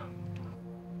呢？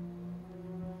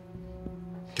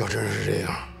要真是这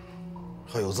样，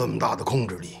还有这么大的控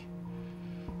制力，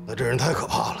那这人太可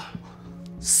怕了。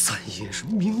三爷是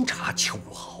明察秋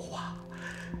毫啊！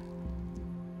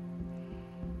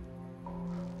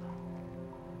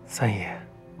三爷，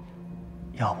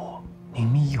要不您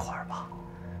眯一会儿吧？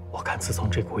我看自从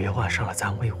这古月万上了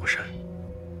咱魏武神，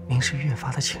您是越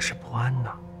发的寝食不安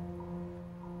呐。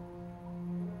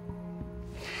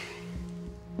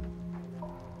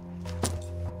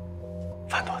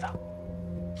范多的，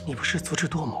你不是足智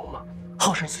多谋吗？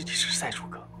号称自己是赛诸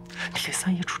葛，你给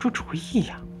三爷出出主意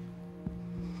呀！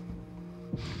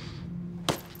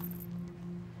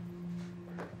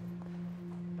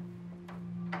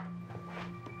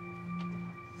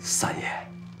三爷，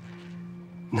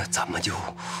那咱们就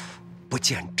不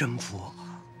见真佛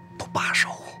不罢手。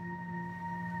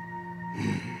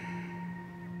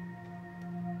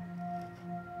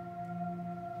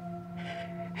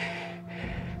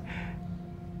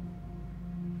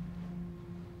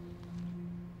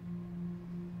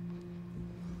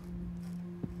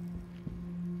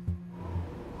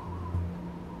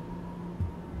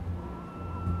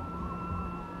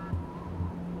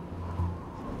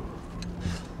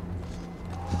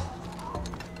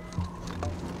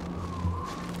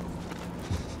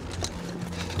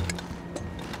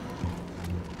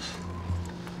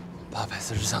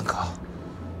843克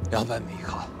，200米一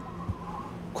克，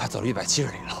快走了170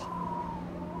里了，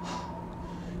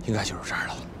应该就是这儿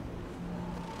了。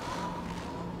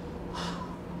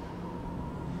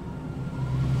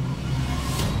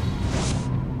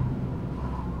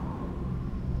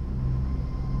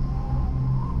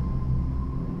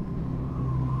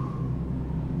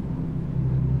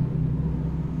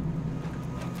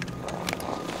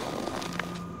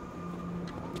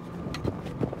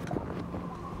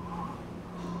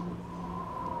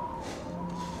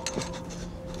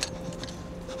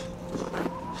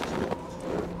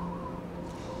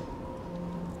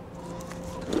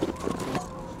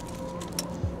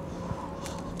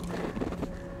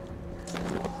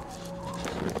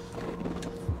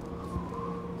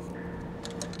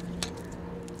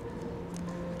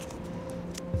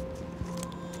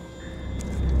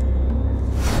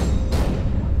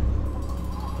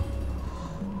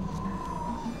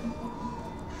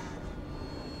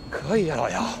可以啊，老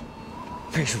杨，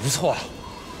位置不错啊。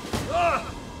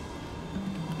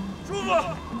叔父，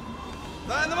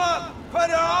奶奶们，快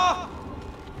点啊！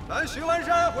咱巡完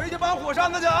山回去搬火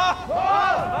扇子去啊！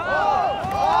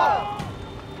好。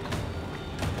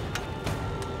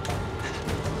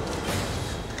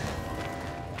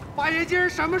八爷今儿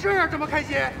什么事儿啊？这么开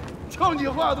心？就你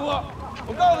话多！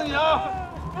我告诉你啊，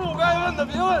不该问的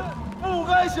别问，不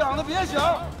该想的别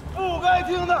想，不该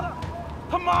听的，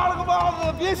他妈了个巴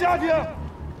子，别瞎听！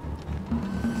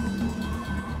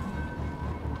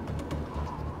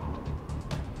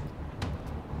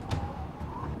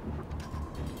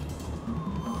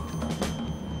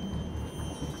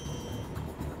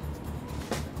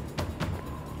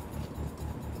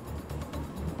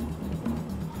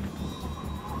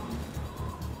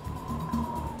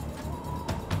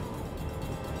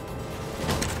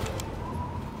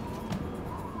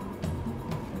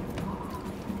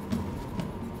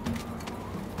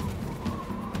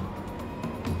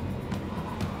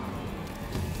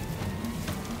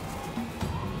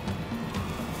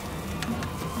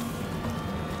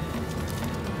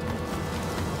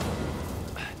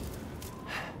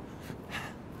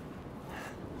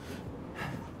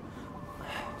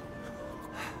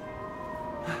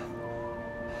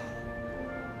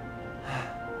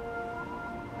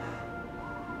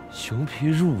熊皮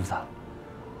褥子，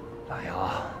哎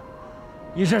呀，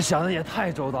你这想的也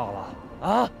太周到了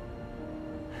啊！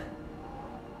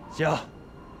行，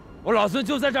我老孙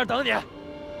就在这儿等你。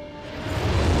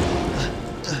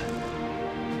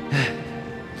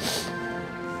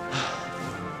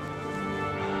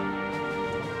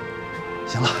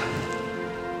行了，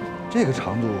这个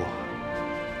长度，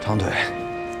长腿，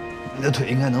你的腿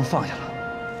应该能放下了。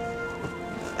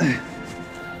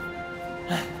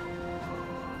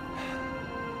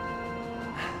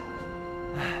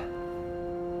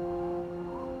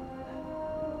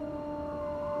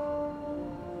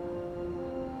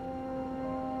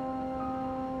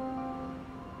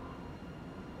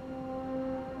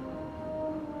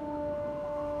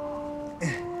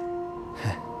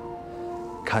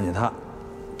看见他，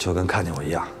就跟看见我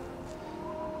一样。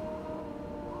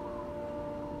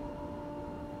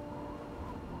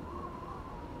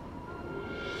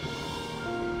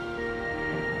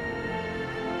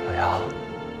老姚，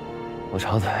我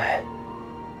长腿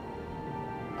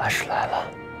来是来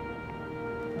了，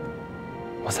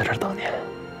我在这儿等你，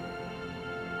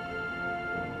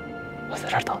我在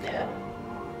这儿等你。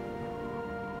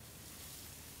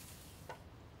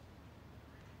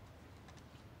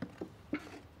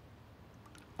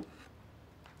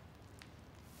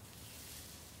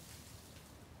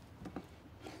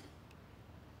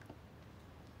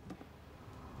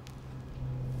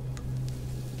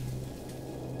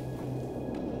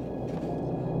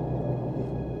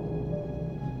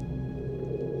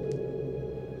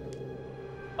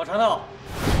老长道，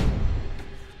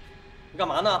你干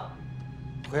嘛呢？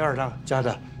回二丈家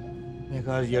的，那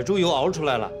个野猪油熬出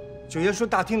来了。九爷说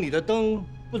大厅里的灯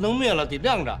不能灭了，得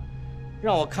亮着，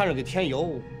让我看着给添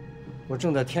油。我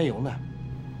正在添油呢。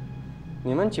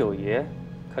你们九爷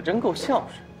可真够孝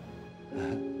顺。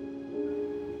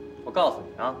我告诉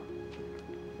你啊，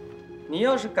你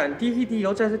要是敢滴一滴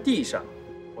油在这地上，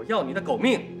我要你的狗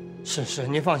命！是，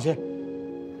您放心。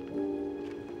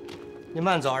你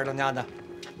慢走，二当家的。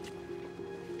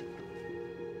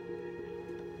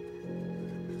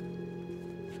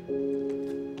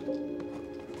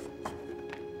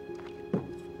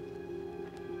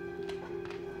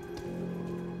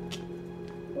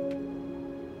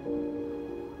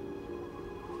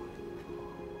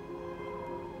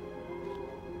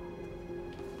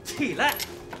起来，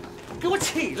给我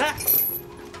起来！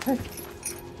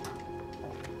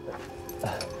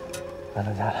二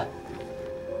当家的，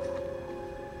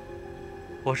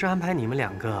我是安排你们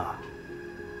两个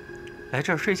来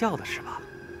这儿睡觉的是吧？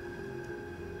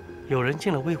有人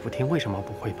进了威虎厅，为什么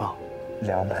不汇报？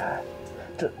梁白，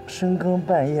这深更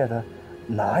半夜的，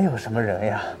哪有什么人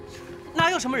呀？哪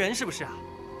有什么人是不是啊？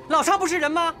老常不是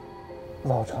人吗？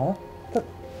老常，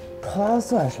他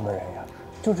算什么人呀？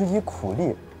就是一苦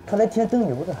力，他来添灯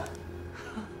油的。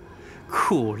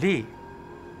苦力，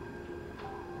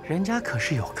人家可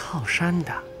是有靠山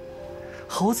的，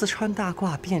猴子穿大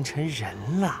褂变成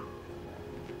人了。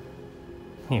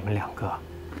你们两个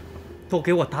都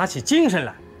给我打起精神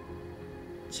来！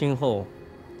今后，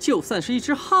就算是一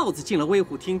只耗子进了威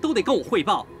虎厅，都得跟我汇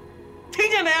报，听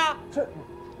见没啊？这。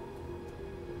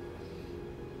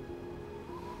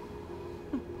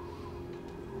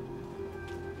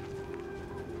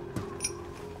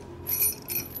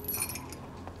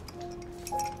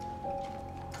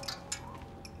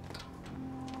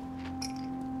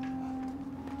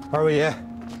二位爷，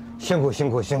辛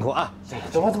苦啊！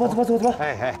走吧。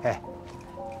哎。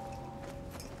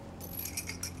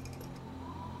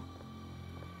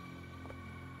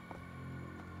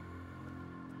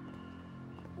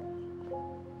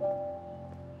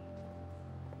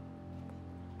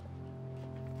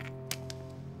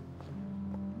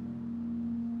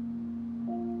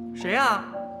谁呀？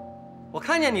我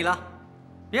看见你了，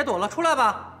别躲了，出来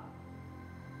吧！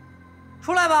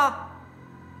出来吧！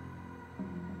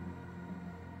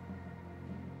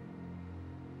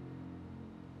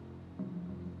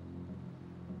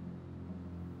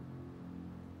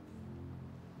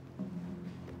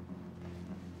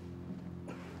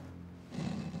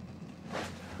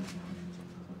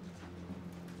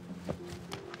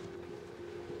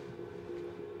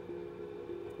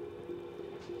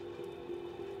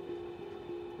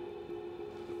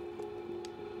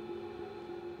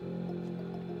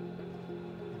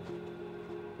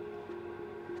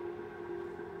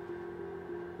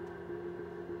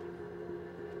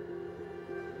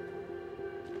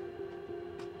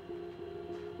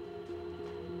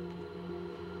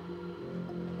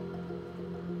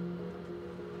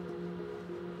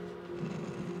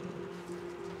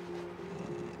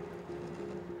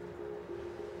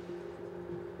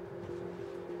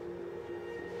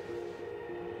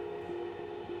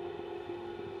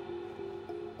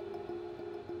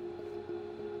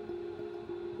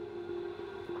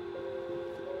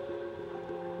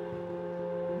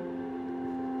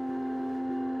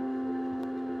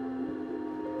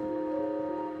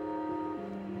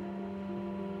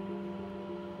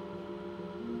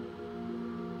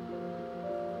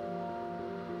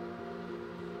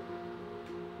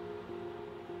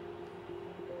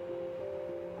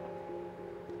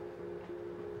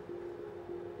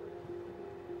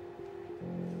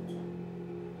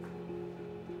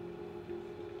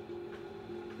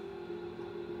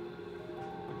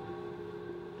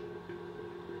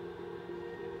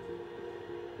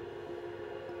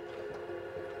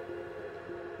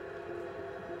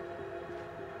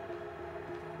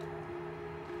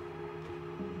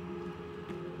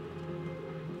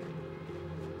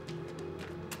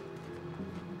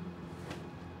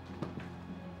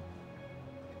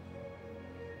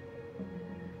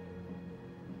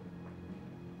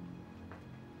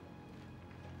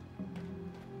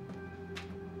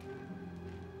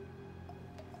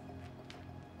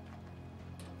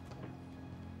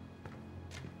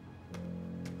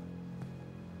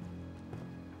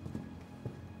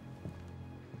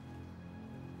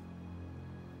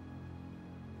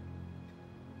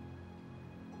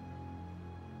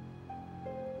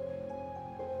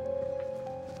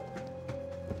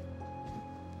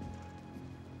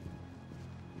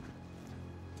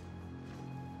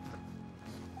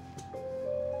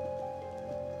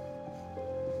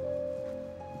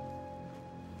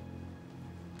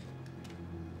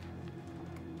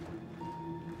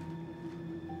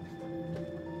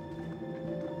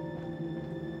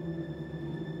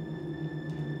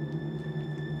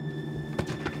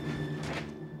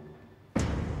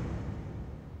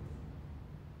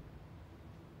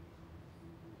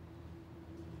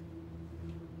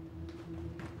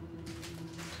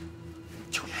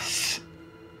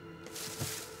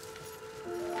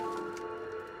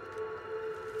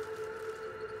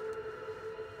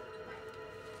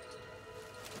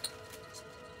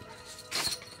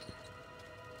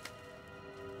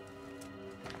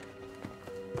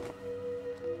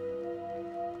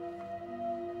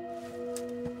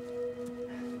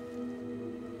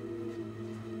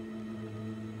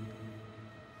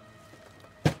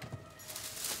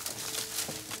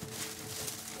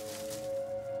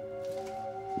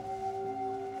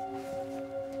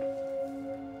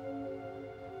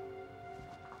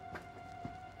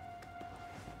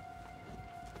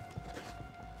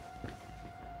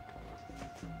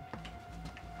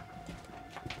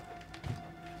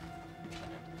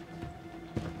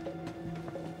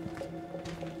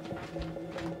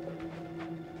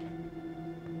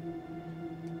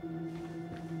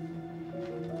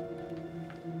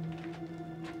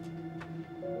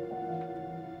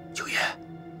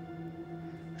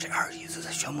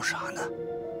旋木啥呢？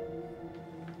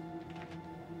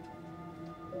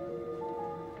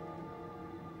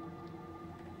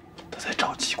他在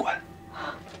找机关。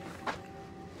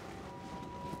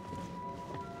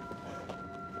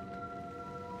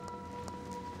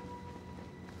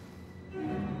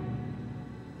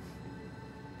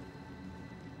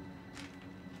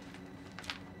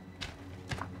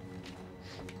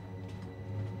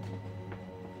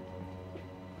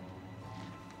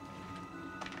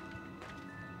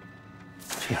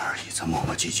 这二姨子磨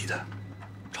磨唧唧的，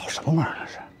找什么玩意儿？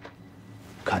这是？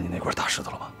看见那块大石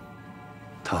头了吗？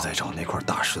他在找那块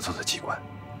大石头的机关。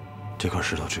这块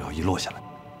石头只要一落下来，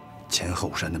前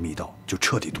后山的密道就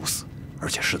彻底堵死，而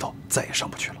且石头再也上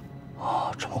不去了。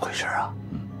哦，这么回事啊？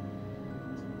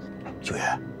九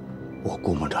爷，我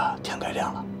估摸着天该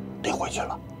亮了，得回去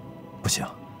了。不行，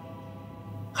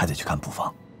还得去看布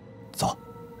防。走。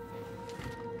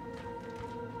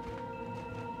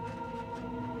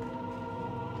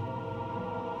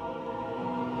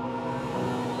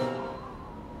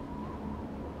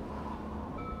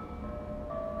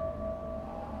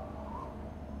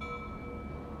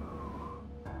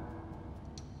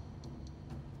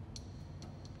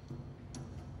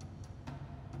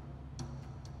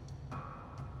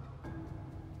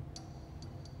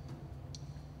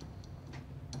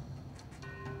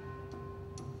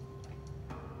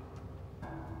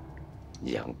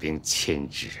 养兵千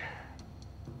日，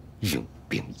用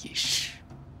兵一时。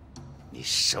你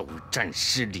首战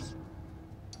失利，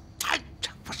太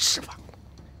让我失望。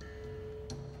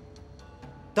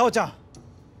道长，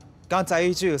刚才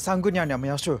一句三姑娘的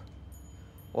描述，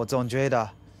我总觉得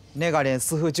那个人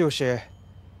似乎就是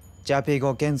加皮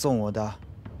哥跟踪我的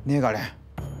那个人。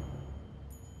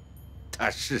他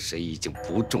是谁已经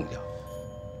不重要。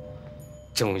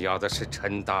 重要的是，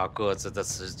陈大个子的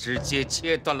死直接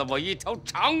切断了我一条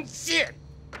长线。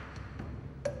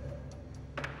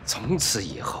从此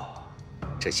以后，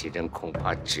这些人恐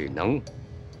怕只能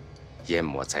淹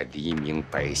没在黎民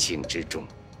百姓之中，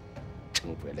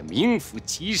成为了名副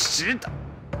其实的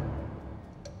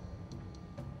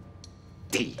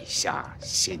地下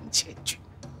先遣军。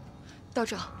道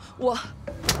长，我。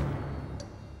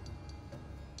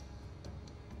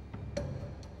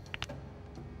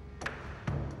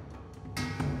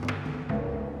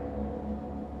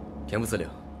 田副司令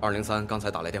，203刚才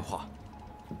打来电话，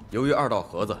由于2道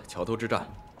河子桥头之战，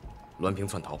栾平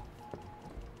窜逃，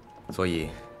所以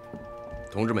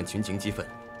同志们群情激愤，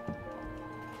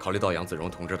考虑到杨子荣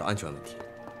同志的安全问题，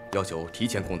要求提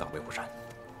前攻打魏虎山。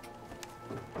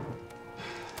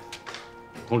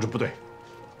通知部队、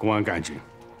公安干警、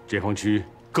解放区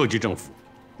各级政府、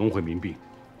农会民兵，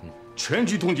全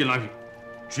区通缉栾平，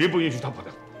绝不允许他跑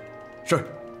掉。是。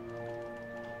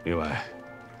另外，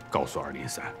告诉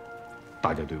203。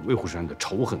 大家对魏虎山的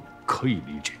仇恨可以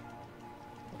理解，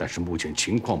但是目前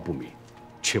情况不明，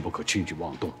切不可轻举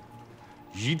妄动，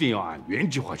一定要按原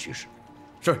计划行事。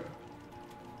是。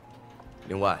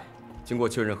另外，经过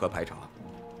确认和排查，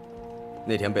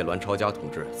那天被栾超家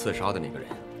同志刺杀的那个人，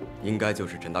应该就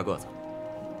是陈大个子。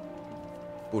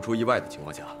不出意外的情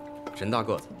况下，陈大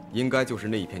个子应该就是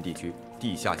那一片地区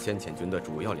地下先遣军的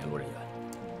主要联络人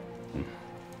员。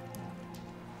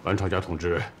栾超家同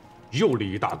志又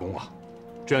立一大功啊！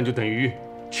 这样就等于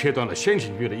切断了先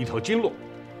遣军的一条经络。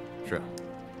是啊，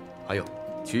还有，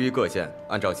其余各县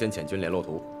按照先遣军联络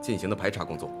图进行的排查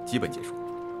工作基本结束，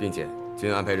并且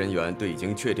均安排人员对已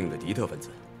经确定的敌特分子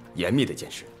严密的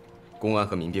监视，公安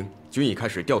和民兵均已开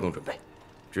始调动准备，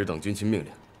只等军情命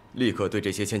令，立刻对这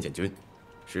些先遣军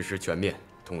实施全面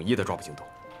统一的抓捕行动。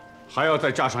还要再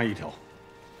加上一条，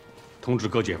通知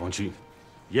各解放区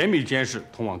严密监视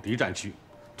通往敌占区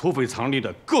土匪藏匿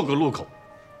的各个路口。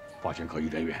 发现可疑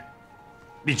人员，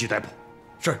立即逮捕。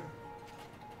是。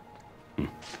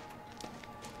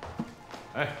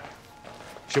哎，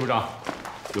谢部长，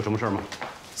有什么事吗？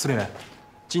司令员，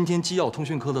今天机要通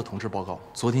讯科的同志报告，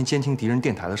昨天监听敌人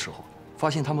电台的时候，发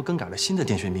现他们更改了新的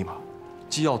电讯密码。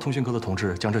机要通讯科的同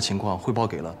志将这情况汇报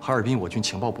给了哈尔滨我军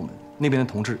情报部门，那边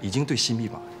的同志已经对新密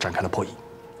码展开了破译。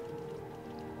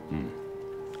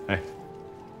哎，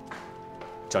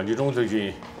蒋继忠最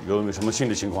近有没有什么新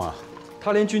的情况啊？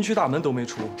 他连军区大门都没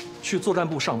出，去作战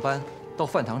部上班，到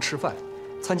饭堂吃饭，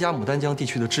参加牡丹江地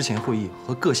区的之前会议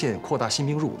和各县扩大新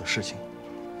兵入伍的事情，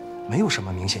没有什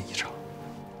么明显异常。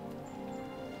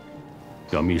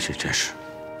要密切监视，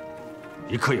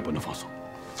一刻也不能放松。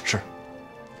是。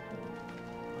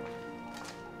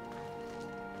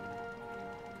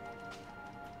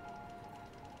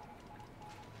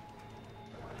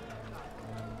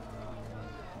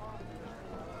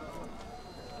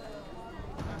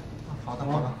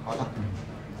好的。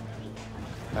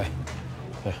哎，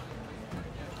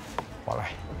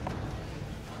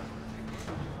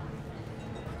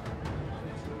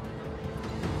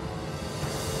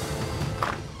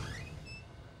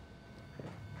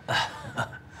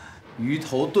鱼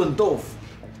头炖豆腐，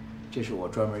这是我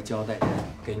专门交代人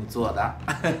给你做的。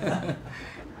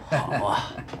好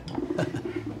啊，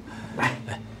来，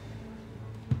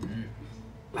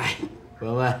来，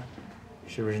闻闻，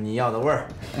是不是你要的味儿？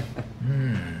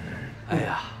哎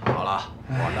呀，好了，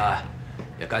我呢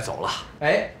也该走了。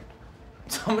哎，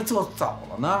怎么就走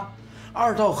了呢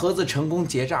？2道河子成功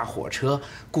劫炸火车，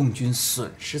共军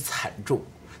损失惨重，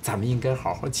咱们应该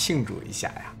好好庆祝一下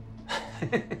呀。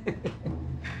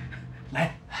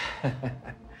来，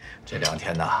这2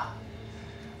天呢，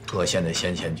各县的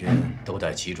先遣军都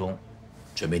在集中，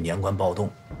准备年关暴动，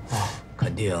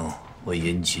肯定会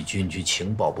引起军区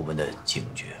情报部门的警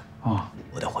觉。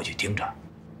我得回去盯着。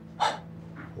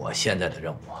我现在的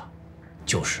任务啊，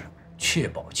就是确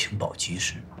保情报及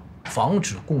时，防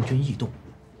止共军异动，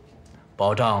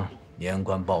保障年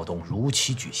关暴动如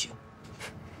期举行。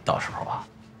到时候啊，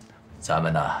咱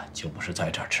们呢就不是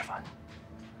在这儿吃饭，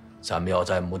咱们要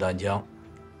在牡丹江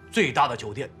最大的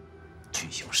酒店举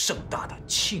行盛大的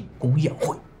庆功宴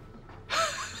会。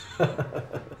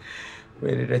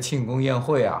为了这庆功宴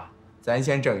会啊，咱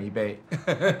先整一杯。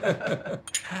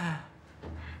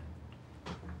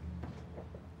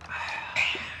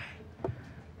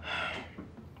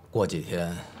过几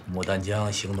天牡丹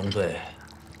江行动队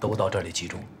都到这里集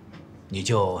中，你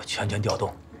就全权调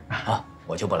动，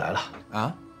我就不来了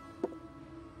啊，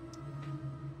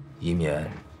以免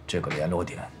这个联络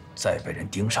点再被人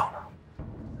盯上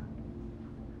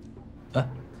了。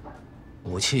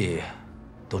武器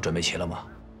都准备齐了吗？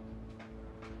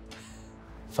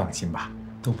放心吧，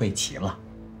都备齐了。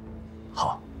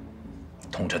好，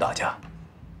通知大家，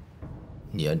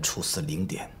年初4 0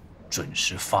点准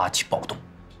时发起暴动。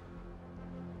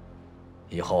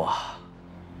以后啊，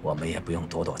我们也不用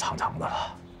躲躲藏藏的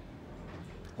了，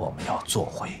我们要做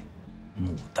回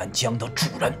牡丹江的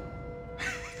主人。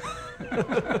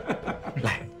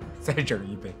来，再整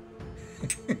一杯。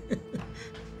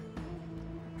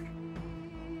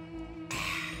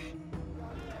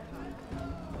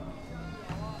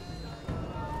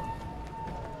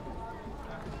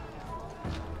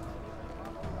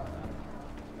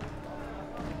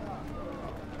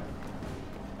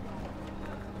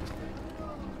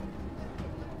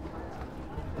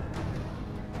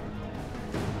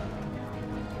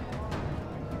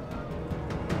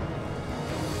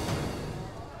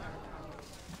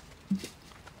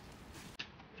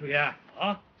九爷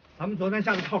啊，咱们昨天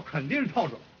下的套肯定是套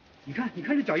准了。你看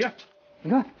这脚印，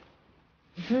你看，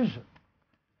真是。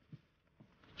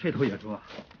这头野猪啊，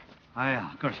哎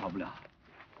呀，个儿小不了，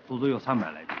足足有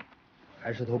300来斤，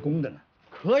还是头公的呢。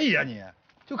可以啊你，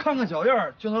就看看脚印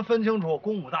儿就能分清楚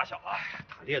公母大小啊。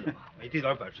打猎的嘛，没这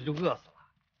点本事就饿死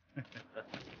了。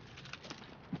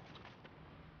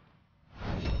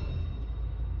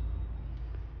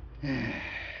哎，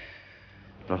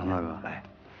老唐大哥，来。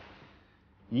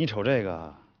你瞅这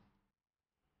个，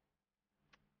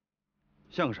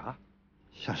像个啥？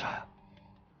像啥呀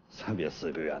？3撇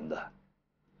4个圆的，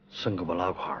伸个不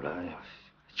拉垮的，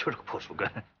就是个破树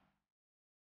根。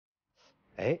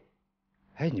哎，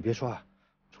你别说啊，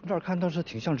从这儿看倒是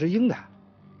挺像只鹰的，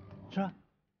是吧？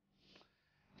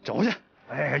找去。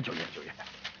哎，九爷，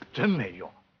真没用，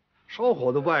烧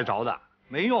火都不爱着的，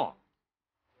没用。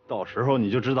到时候你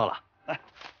就知道了。来，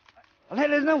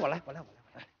我来。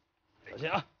小心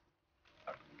啊！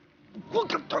我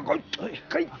跟他滚！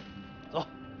嘿，走。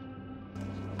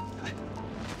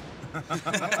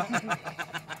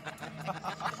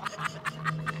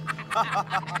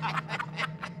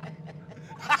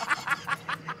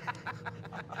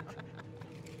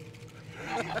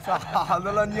咋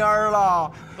的了，蔫儿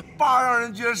了？爸让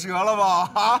人撅折了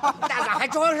吧？啊！那咋还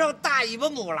装上大尾巴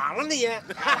母狼了你？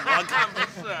我看不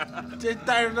是，这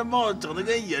戴上这帽子整的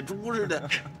跟野猪似的，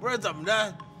不是怎么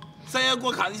着？3爷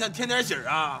过坎，你想添点喜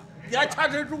啊？你还差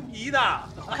身猪皮呢？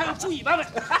还有猪尾巴呢！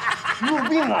你有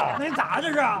病啊！那咋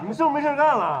这是？你们是不是没事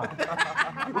干了？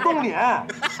我动你！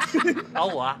老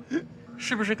五啊，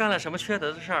是不是干了什么缺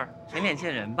德的事儿？舔脸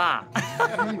见人吧！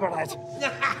一边来去！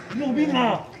你有病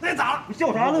啊！那咋？你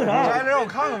笑啥乐啥？来，让我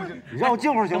看看去。你让我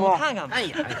静会儿行吗？看看吧。哎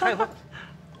呀，看看。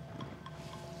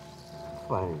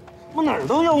三爷，我哪儿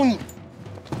都有你。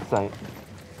三爷，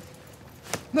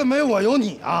那没我有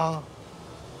你啊！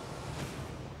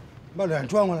把脸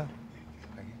转过来，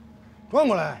转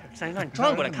过来。三爷，让你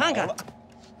转过来看看。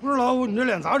不是老五，你这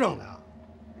脸咋整的？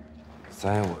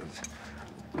三爷，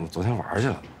我昨天玩去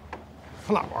了。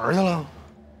上哪玩去了？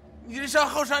你这上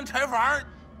后山柴房，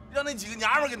让那几个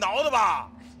娘们给挠的吧？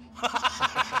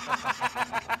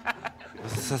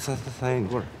三爷，你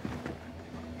过来。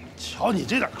瞧你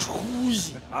这点出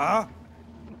息啊！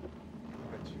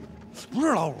不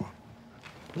是老五，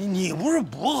你不是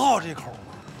不好这口吗？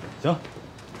行，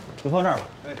就放这儿吧。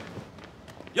哎，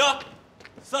呀，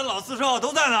三老四少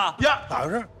都在呢。呀，咋回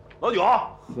事？老九，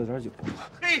喝点酒。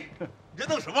嘿，你这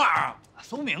弄什么玩意儿啊？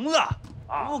搜名字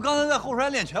啊！我刚才在后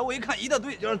山练拳，我一看一大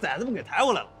堆，就让崽子们给抬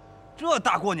过来了。这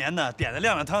大过年的，点得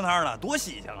亮亮堂堂的，多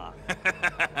喜庆啊！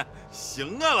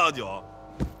行啊，老九，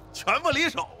拳不离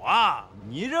手啊！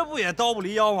你这不也刀不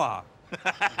离腰吗？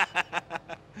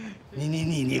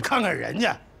你看看人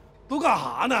家，都干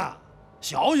哈呢？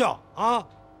小小啊！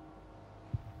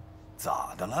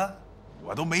咋的了？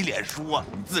我都没脸说，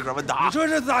你自个儿问答。你说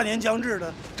这大年将至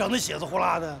的，整的血丝呼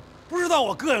啦的，不知道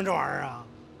我膈应这玩意儿啊？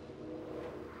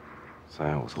三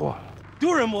爷，我错了。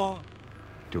丢人不？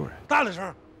丢人。大点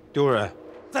声。丢人。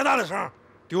再大点声。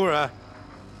丢人。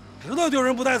知道丢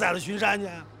人不带崽子巡山去？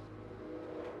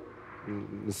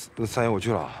那三爷，我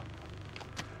去了啊。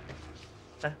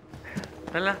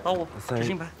来，老五，三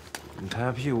爷，你抬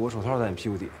下屁股，我手套在你屁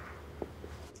股底下。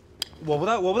我不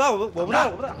带。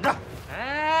等着。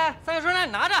哎，三爷说让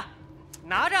你拿着。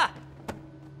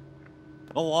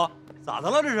老五，咋的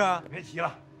了这是？别提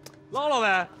了，唠唠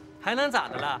呗。还能咋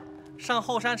的了？上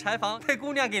后山柴房被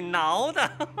姑娘给挠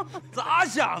的。咋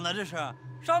想的这是？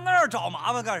上那儿找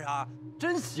麻烦干啥？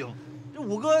真行，这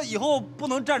五哥以后不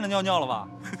能站着尿尿了吧？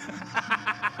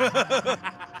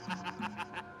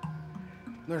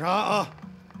那啥啊，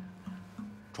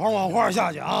传网话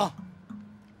下去啊！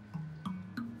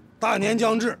大年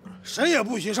将至，谁也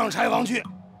不许上柴房去。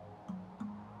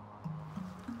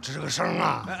吱个声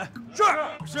啊！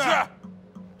是。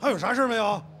还有啥事没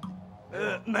有？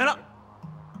没了。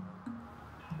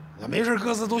那没事，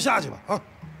各自都下去吧啊！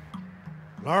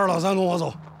老二、老三跟我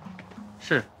走。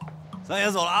是。三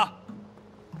爷走了啊。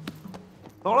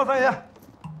走了，三爷。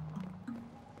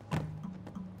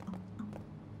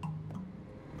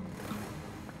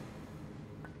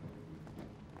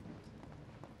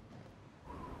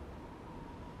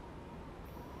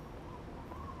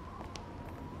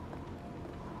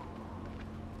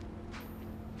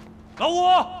老五，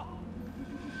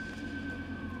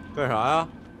干啥呀？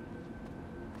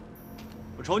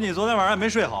我瞅你昨天晚上没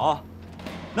睡好，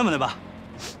那么的吧，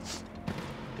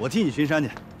我替你巡山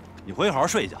去，你回去好好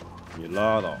睡一觉。你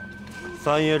拉倒，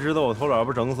三爷知道我偷懒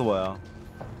不整死我呀？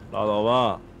拉倒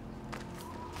吧。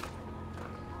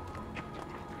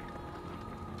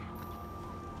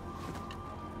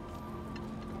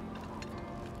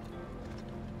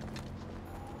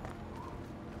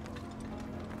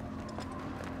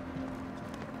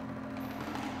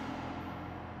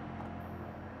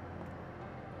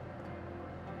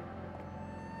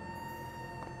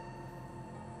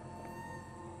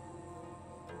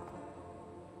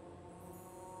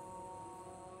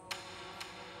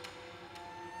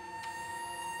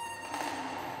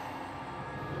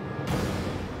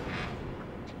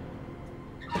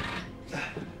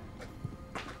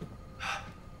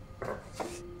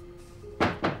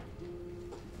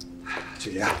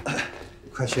九爷，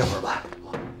快歇会儿吧。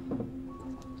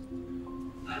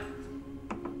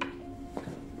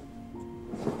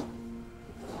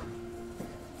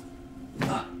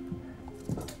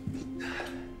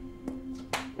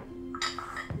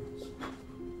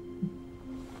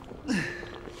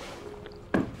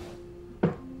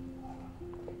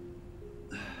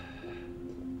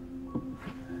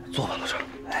坐吧，老郑。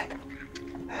哎，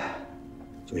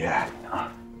九爷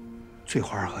啊。翠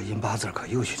花和银八字可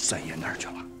又去三爷那儿去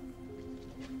了。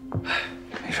哎，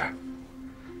没事，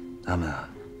他们啊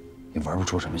也玩不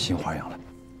出什么新花样来。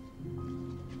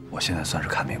我现在算是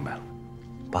看明白了，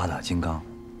八大金刚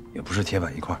也不是铁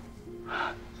板一块。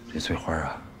这翠花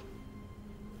啊，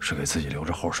是给自己留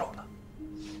着后手的。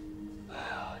哎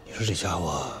呀，你说这家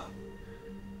伙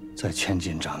在千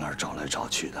金闸那儿找来找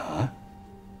去的啊，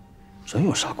真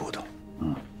有啥骨头。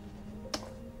嗯。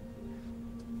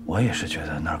我也是觉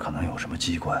得那儿可能有什么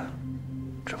机关，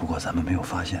只不过咱们没有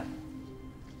发现。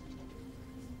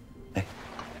哎，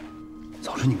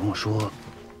早晨你跟我说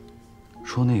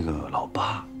那个老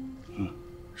八，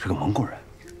是个蒙古人。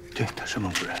对，他是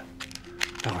蒙古人，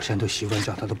大伙儿现在都习惯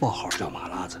叫他的报号叫马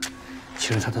拉子，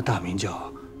其实他的大名叫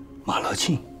马乐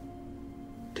庆。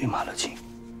对，马乐庆。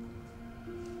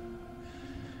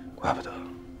怪不得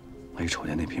我一瞅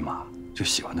见那匹马就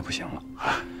喜欢的不行了，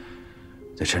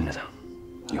得趁着他。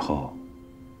以后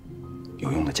有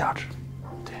用的价值。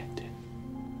对。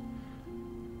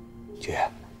九爷，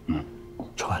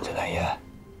吃完这碗烟，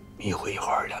迷糊一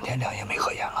会儿，2天2夜没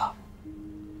合眼了。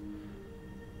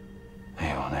哎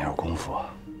呦，那有功夫啊！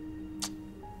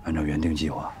按照原定计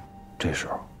划，这时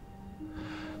候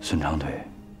孙长腿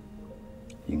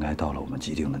应该到了我们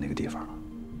既定的那个地方了。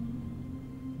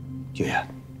九爷，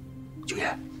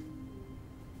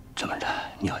这么着，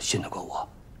你要信得过我，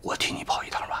我替你跑一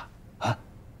趟吧。啊，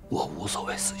我无所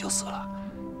谓，死就死了。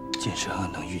今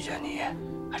生能遇见你，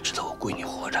还知道我闺女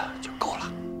活着就够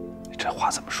了。你这话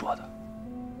怎么说的？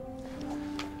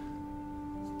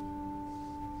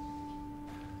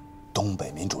东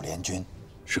北民主联军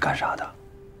是干啥的？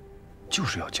就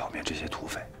是要剿灭这些土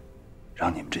匪，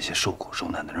让你们这些受苦受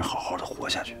难的人好好的活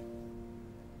下去。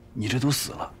你这都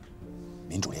死了，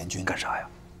民主联军干啥呀？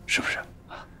是不是？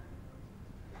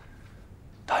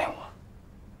答应我，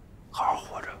好好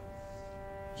活着，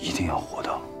一定要活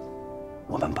到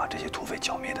我们把这些土匪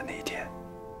剿灭的那一天，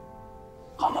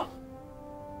好吗？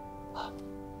啊，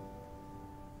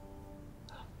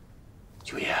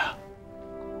九爷，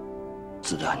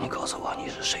自打你告诉我你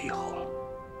是谁以后，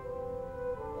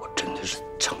我真的是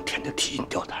成天的提心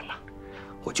吊胆呐。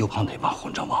我就怕那帮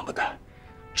混账王八蛋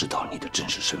知道你的真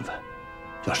实身份，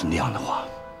要是那样的话，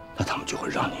那他们就会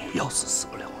让你要死死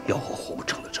不了，要活活不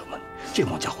成的折磨你。这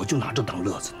帮家伙就拿这当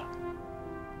乐子呢。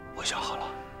我想好了，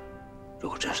如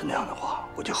果真是那样的话，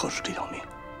我就豁出这条命，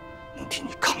能替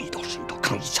你扛一刀是一刀，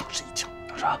扛一枪是一枪。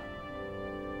有啥？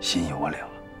心意我领了。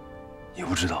你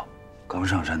不知道，刚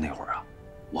上山那会儿啊，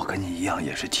我跟你一样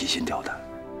也是提心吊胆，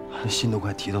心都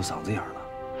快提到嗓子眼了。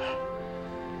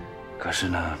可是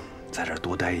呢，在这儿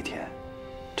多待一天，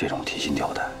这种提心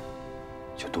吊胆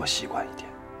就多习惯一天。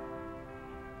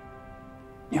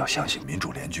你要相信民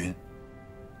主联军，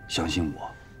相信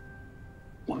我。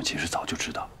我们其实早就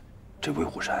知道，这威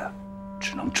虎山啊，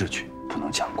只能智取，不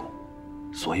能强攻，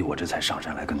所以我这才上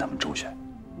山来跟他们周旋。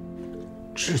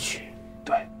智取？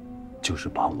对，就是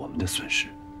把我们的损失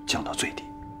降到最低。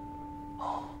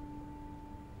哦，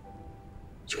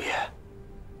九爷，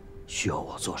需要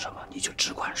我做什么你就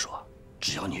只管说，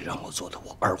只要你让我做的，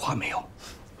我二话没有。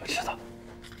我知道。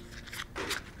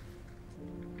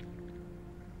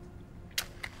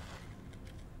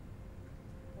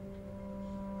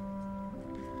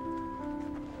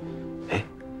哎，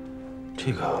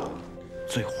这个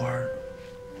醉花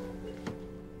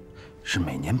是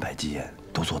每年百鸡宴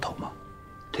都做头吗？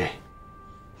对，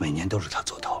每年都是他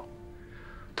做头。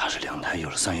他是两台有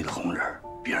了3爷的红人，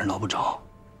别人捞不着。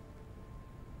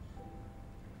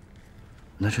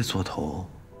那这做头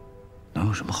能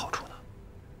有什么好处呢？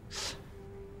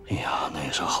哎呀，那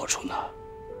有啥好处呢？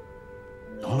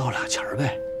能捞俩钱儿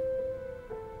呗。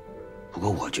不过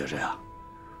我觉着呀，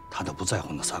他都不在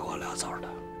乎那仨瓜俩枣的，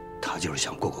他就是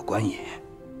想过过官瘾。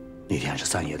那天是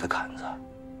3爷的坎子，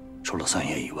除了3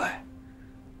爷以外，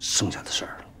剩下的事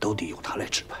儿都得由他来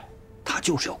指派。他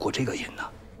就是要过这个瘾呢。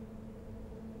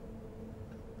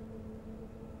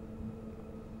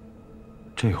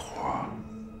这活儿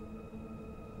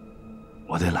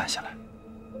我得揽下来。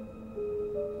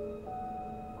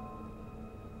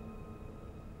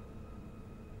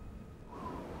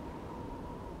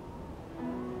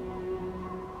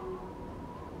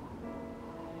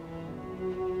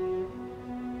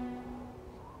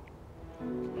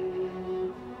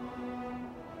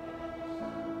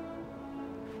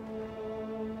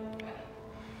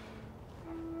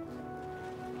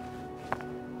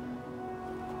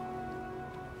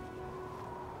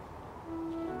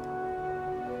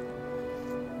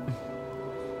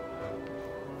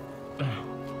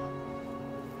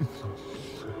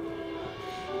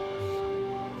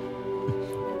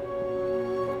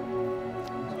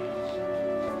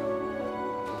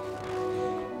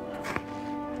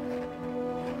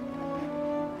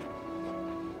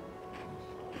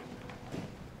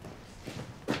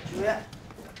主任，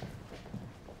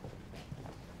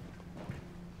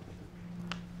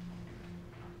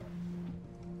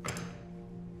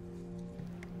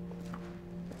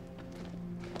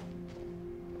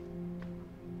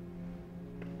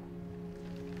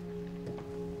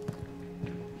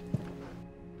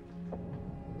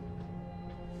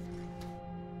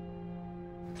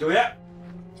九爷，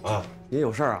啊，您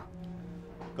有事啊？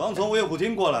刚从威虎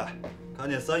厅过来，看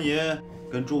见3爷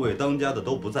跟诸位当家的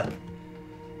都不在，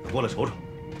过来瞅瞅，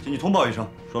进去通报一声，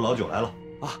说老九来了。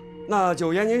啊，那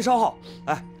九爷您稍后。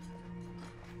哎，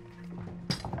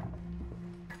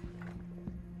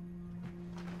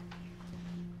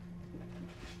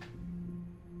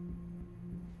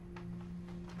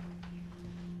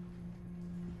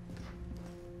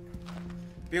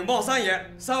禀报3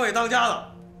爷，3位当家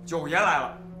的，九爷来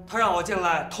了，他让我进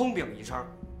来通禀一声。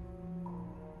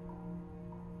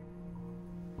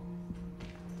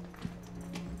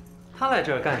他来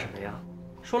这儿干什么呀？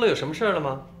说了有什么事儿了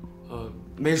吗？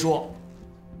没说。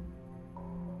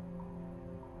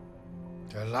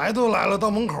这来都来了，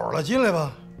到门口了，进来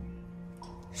吧。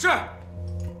是。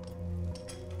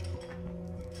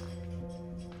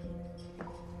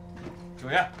九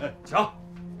爷，请。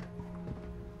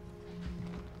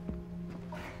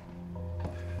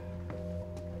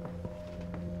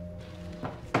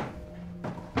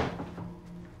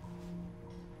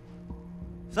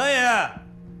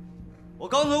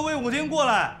过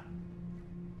来，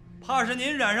怕是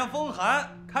您染上风寒，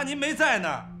看您没在那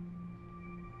儿，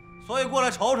所以过来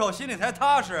瞅瞅，心里才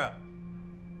踏实。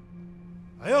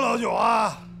还有老九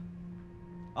啊！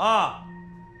啊，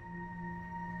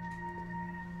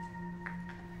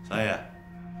三爷，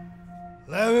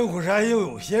来威虎山又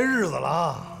有些日子了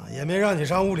啊，也没让你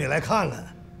上屋里来看看。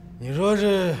你说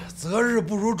这择日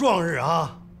不如撞日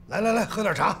啊！来，喝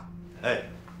点茶。哎，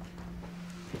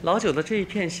老九的这一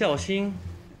片孝心，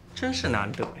真是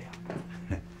难得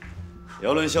呀。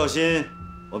要论孝心，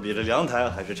我比这梁台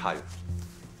还是差远。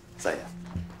三爷，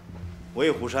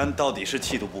威虎山到底是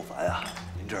气度不凡啊！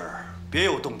您这儿别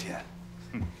有洞天，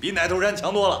比奶头山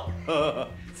强多了。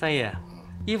三爷，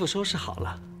衣服收拾好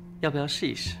了，要不要试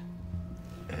一试？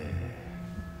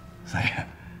三爷，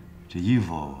这衣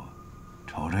服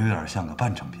瞅着有点像个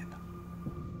半成品呢。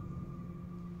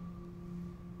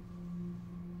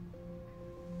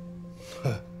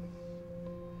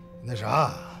那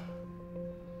啥，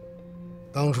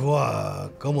当初啊，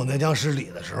搁牡丹江十里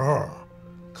的时候，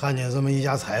看见这么一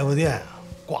家裁缝店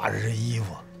挂着这衣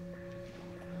服。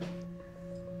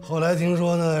后来听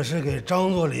说呢，是给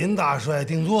张作霖大帅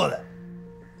定做的。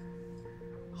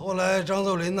后来张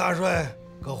作霖大帅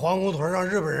搁黄胡屯让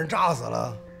日本人炸死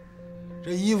了，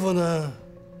这衣服呢，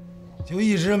就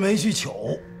一直没去取。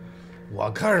我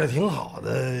看着挺好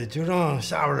的，就让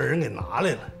下边的人给拿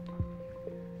来了。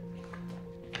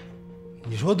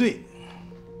你说对，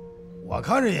我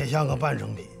看着也像个半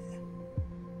成品。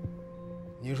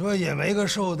你说也没个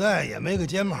绶带，也没个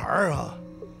肩牌啊，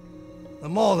那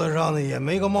帽子上呢也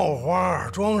没个帽花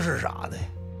装饰啥的。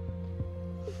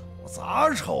我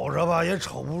咋瞅着吧，也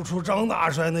瞅不出张大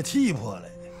帅那气魄来。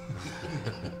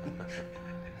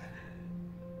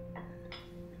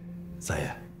三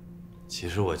爷，其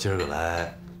实我今儿个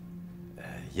来，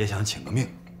也想请个命。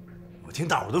我听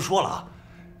大伙都说了啊，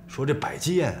说这百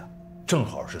鸡宴啊，正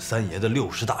好是三爷的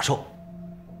60大寿，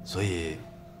所以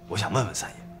我想问问三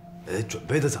爷，准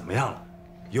备的怎么样了？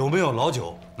有没有老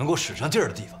九能够使上劲儿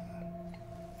的地方？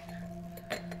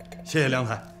谢谢梁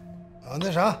台。啊，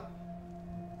那啥，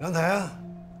梁台啊，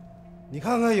你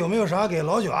看看有没有啥给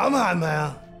老九安排安排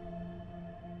啊？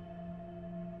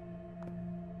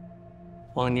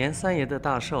往年三爷的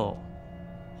大寿，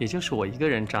也就是我一个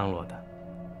人张罗的，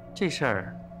这事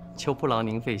儿就不劳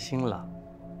您费心了。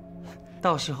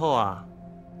到时候啊，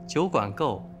酒管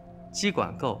够，鸡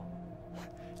管够，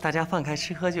大家放开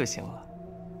吃喝就行了。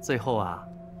最后啊，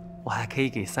我还可以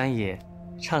给三爷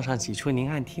唱上几出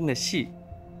您爱听的戏。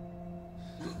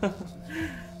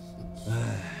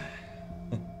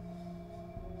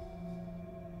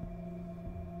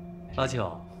老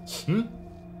九，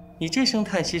你这声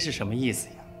叹息是什么意思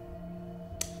呀？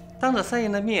当着三爷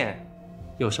的面，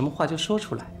有什么话就说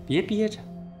出来，别憋着。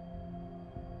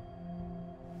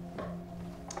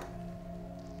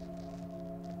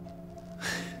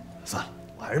算了，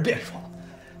我还是别说了，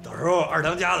到时候二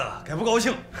当家的该不高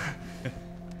兴。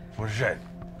不是，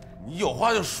你有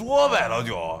话就说呗，老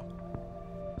九。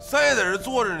三爷在这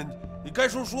坐着呢，你该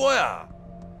说呀。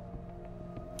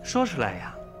说出来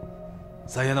呀。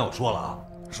三爷，那我说了啊。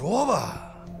说吧。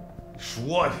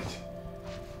说去。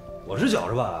我是觉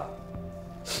着吧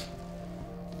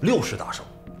，60大寿，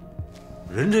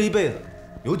人这一辈子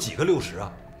有几个60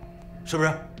啊？是不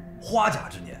是？花甲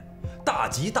之年，大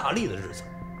吉大利的日子，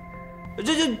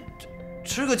这就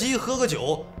吃个鸡喝个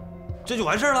酒，这就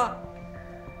完事儿了。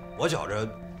我觉着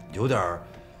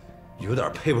有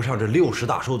点配不上这60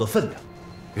大寿的分量，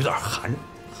有点寒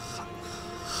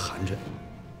碜。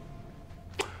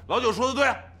老九说的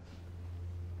对。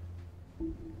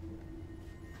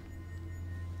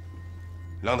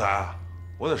梁台，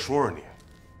我得说说你，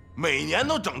每年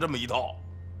都整这么一套，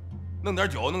弄点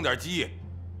酒，弄点鸡，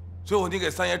最后你给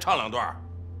三爷唱2段。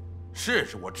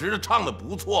是，我知道唱的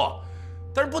不错，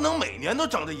但是不能每年都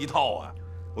整这一套啊。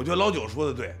我觉得老九说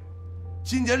的对，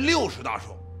今年60大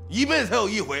寿，一辈子才有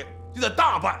一回，就得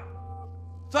大办。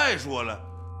再说了，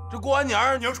这过完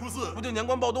年初4不就年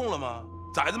关暴动了吗？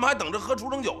崽子们还等着喝出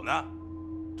征酒呢，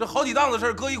这好几档子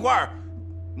事搁一块儿，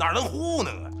哪能糊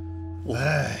弄啊？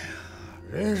哎呀，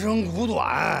人生苦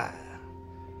短，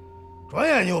转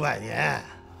眼就100年。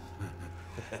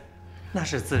那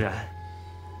是自然，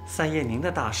三爷您的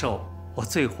大寿，我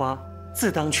醉花自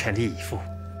当全力以赴。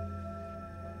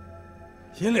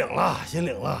心领了，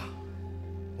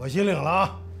我心领了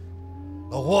啊！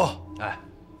老胡，哎，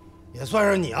也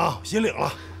算是你啊，心领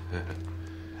了。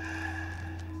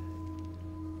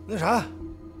那啥，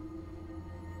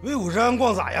威虎山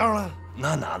逛咋样了？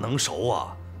那哪能熟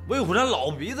啊？威虎山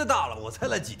老鼻子大了，我才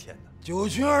来几天呢。9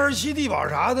群27地堡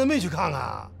啥的没去看看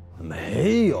啊？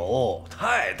没有，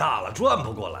太大了，转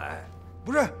不过来。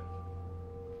不是，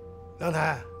梁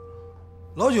台，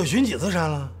老九巡几次山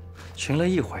了？巡了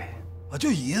1回。啊，就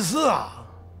1次啊？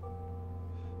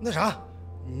那啥，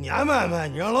你安排安排，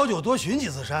你让老九多巡几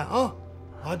次山啊！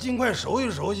啊，尽快熟悉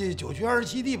熟悉9区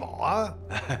27地堡啊！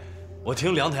我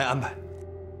听梁台安排。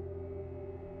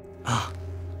啊，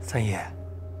三爷，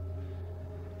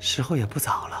时候也不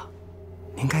早了，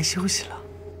您该休息了。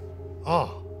啊，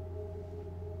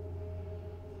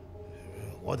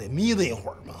我得眯瞪一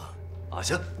会儿嘛。啊，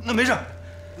行，那没事，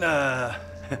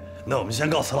那我们先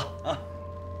告辞了啊。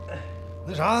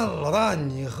那啥，老大，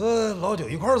你和老九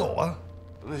一块儿走啊？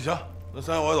那行，那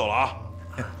三爷我也走了啊，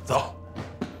走。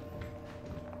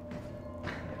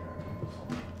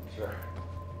是。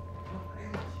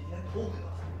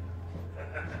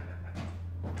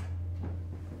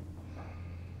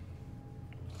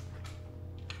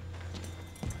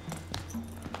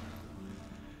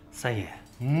三爷，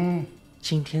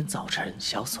今天早晨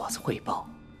小锁子汇报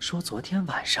说，昨天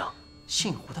晚上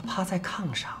姓胡的趴在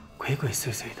炕上，鬼鬼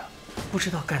祟祟的，不知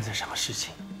道干着什么事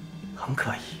情，很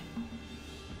可疑。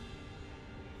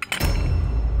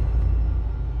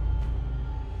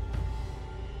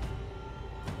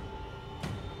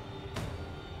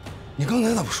你刚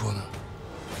才咋不说呢？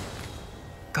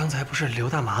刚才不是刘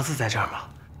大麻子在这儿吗？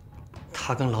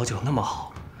他跟老九那么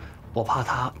好，我怕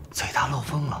他嘴大漏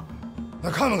风了。那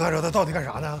看没看着他到底干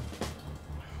啥呢？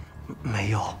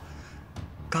没有，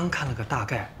刚看了个大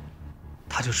概，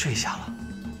他就睡下了。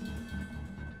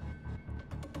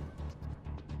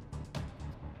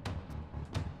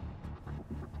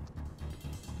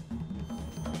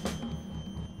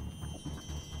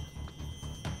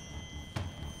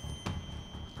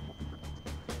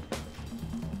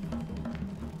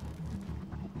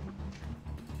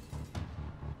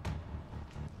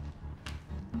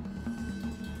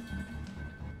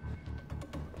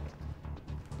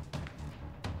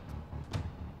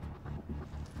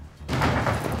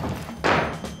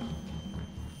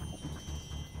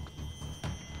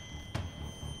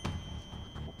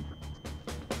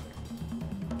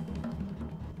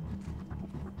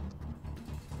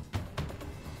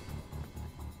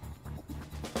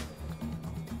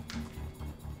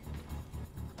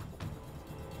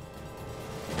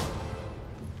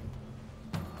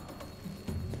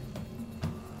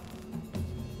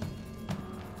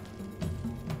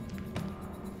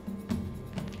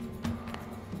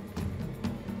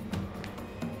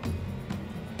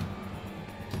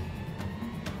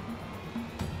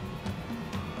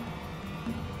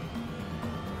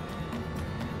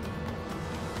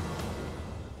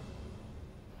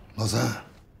老三，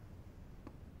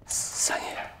三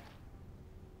爷，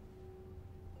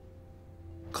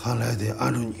看来得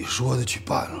按照你说的去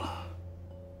办了。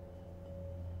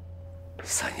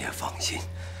三爷放心，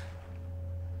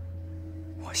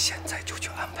我现在就去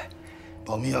安排。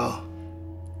保密啊！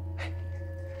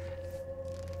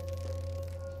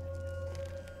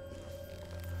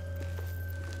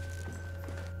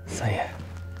三爷，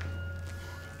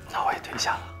那我也退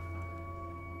下了。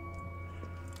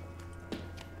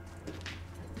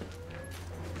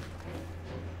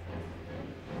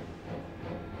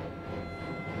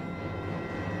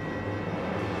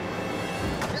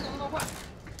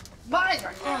慢一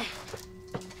点，你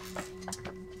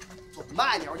走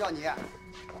慢点，我叫你，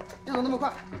别走那么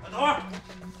快。等会儿，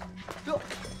这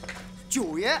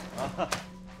九爷，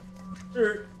这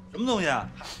是什么东西啊？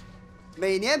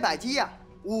每年摆鸡呀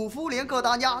，5福连各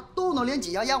当家都能领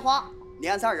几箱烟花，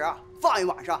年30啊放一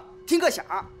晚上，听个响，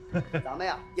咱们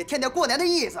呀也添点过年的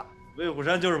意思。魏虎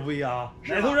山就是不一样啊，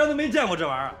哪头人都没见过这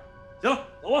玩意儿。行了，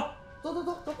走吧。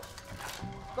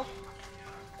走。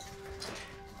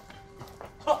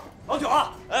老九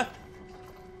啊，哎，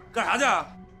干啥去啊？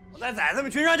我带崽子们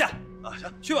巡山去。啊，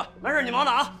行，去吧，没事你忙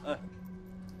着啊。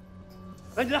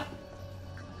来，起来。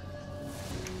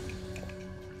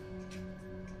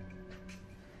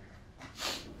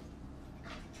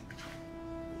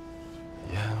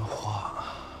烟花。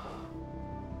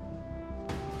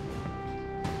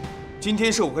今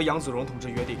天是我和杨子荣同志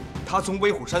约定，他从威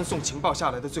虎山送情报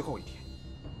下来的最后一天，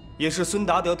也是孙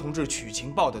达德同志取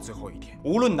情报的最后一天。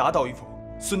无论拿到与否，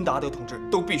孙达德同志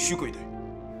都必须归队。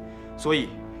所以，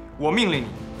我命令你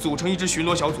组成一支巡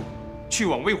逻小组，去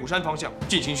往威虎山方向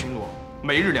进行巡逻，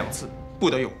每日2次，不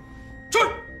得有误。是，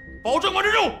保证完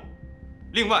成任务。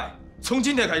另外，从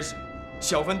今天开始，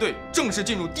小分队正式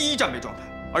进入第1战备状态，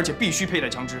而且必须佩戴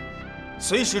枪支，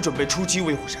随时准备出击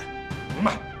威虎山。明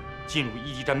白。进入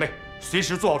1级战备，随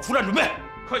时做好出战准备。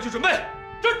快去准备。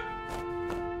是。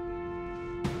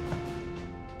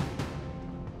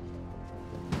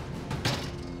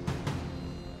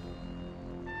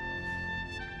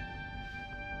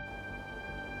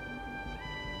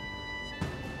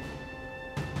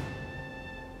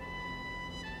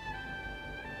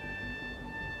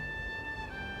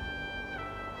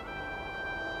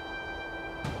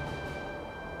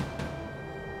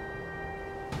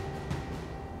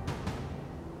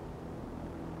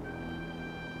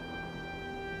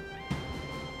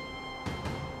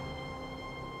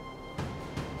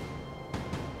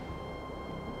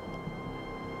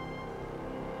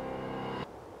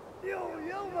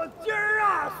我今儿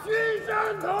啊巡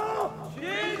山头，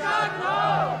巡山头，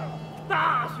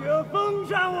大雪封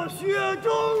山我雪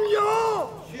中游，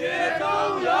雪中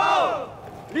游，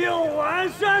遛完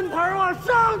山头我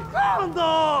上炕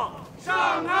头，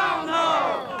上炕头。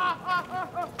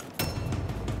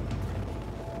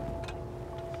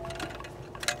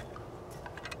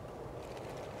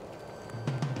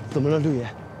怎么了，六爷？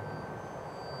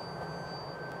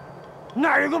那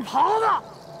儿有个袍子，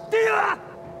弟兄们，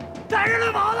带着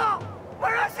那袍子，马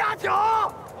上下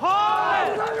脚。好，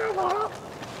咱这跑。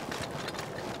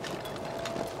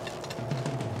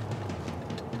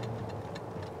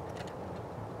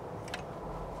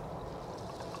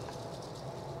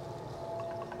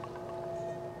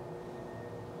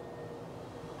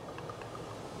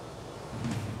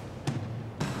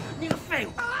你个废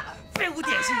物，废物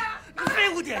点心，你废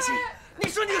物点心，你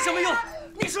说你有什么用？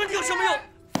你说你有什么用？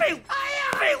废物！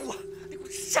废物！你给我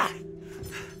下来！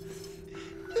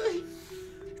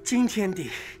今天的，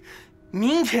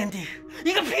明天的，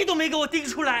一个屁都没给我盯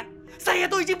出来，三爷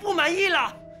都已经不满意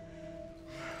了。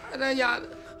那家的，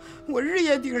我日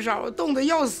夜盯梢，冻得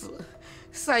要死。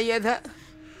三爷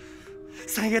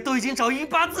都已经找银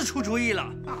八字出主意了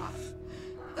啊！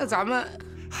那咱们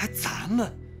还咱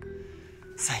们？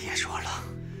三爷说了，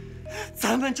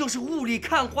咱们就是雾里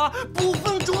看花，捕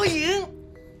风捉影。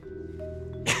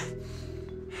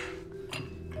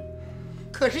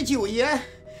可是九爷，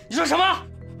你说什么？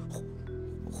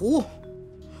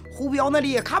胡彪那里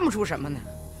也看不出什么呢。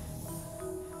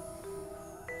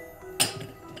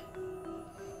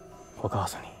我告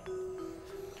诉你，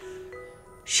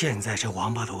现在这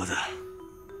王八犊子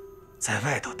在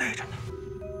外头待着呢，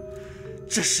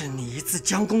这是你一次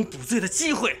将功补罪的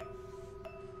机会。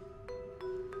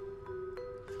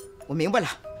我明白了，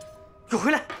给我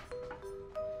回来，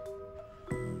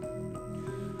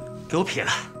给我撇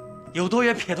了，有多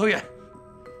远撇多远。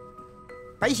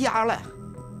白瞎了，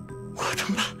我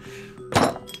他妈，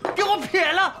给我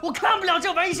撇了！我看不了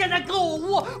这玩意现在搁我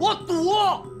屋，我赌，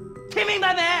听明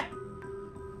白没？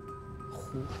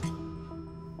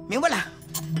明白了。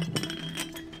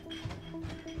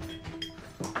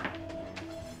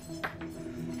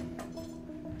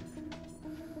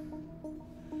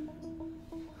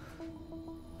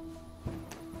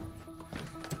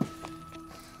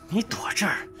你躲这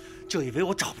儿，就以为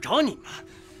我找不着你吗？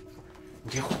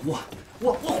你这虎，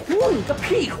我虎你个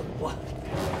屁虎啊！